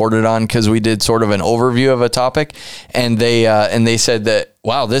we reported on because we did sort of an overview of a topic, and they said that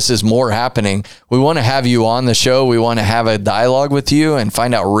wow, this is more happening. We want to have you on the show. We want to have a dialogue with you and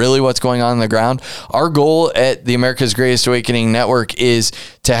find out really what's going on the ground. Our goal at the America's Greatest Awakening Network is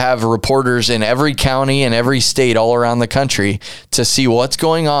to have reporters in every county and every state all around the country to see what's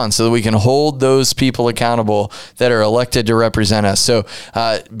going on so that we can hold those people accountable that are elected to represent us. So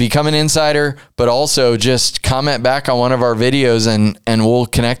become an insider, but also just comment back on one of our videos and we'll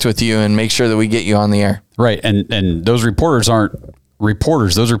connect with you and make sure that we get you on the air. Right. And those reporters aren't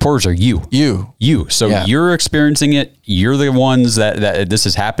reporters. Those reporters are you. So you're experiencing it. You're the ones that this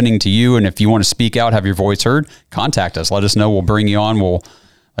is happening to you. And if you want to speak out, have your voice heard, contact us. Let us know. We'll bring you on. What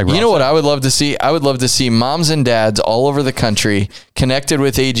I would love to see? I would love to see moms and dads all over the country connected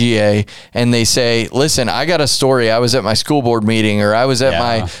with AGA, and they say, listen, I got a story. I was at my school board meeting, or I was at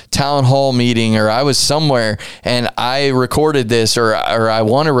my town hall meeting, or I was somewhere and I recorded this, or I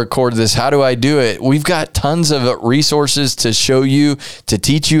want to record this. How do I do it? We've got tons of resources to show you, to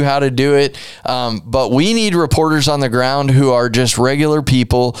teach you how to do it. But we need reporters on the ground who are just regular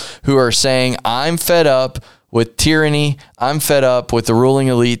people who are saying, I'm fed up with tyranny. I'm fed up with the ruling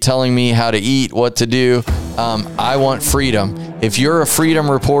elite telling me how to eat, what to do. I want freedom. If you're a freedom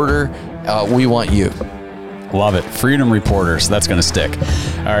reporter, we want you. Love it. Freedom reporters. That's going to stick.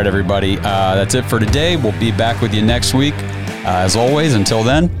 All right, everybody. That's it for today. We'll be back with you next week. As always, until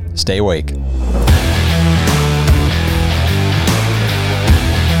then, stay awake.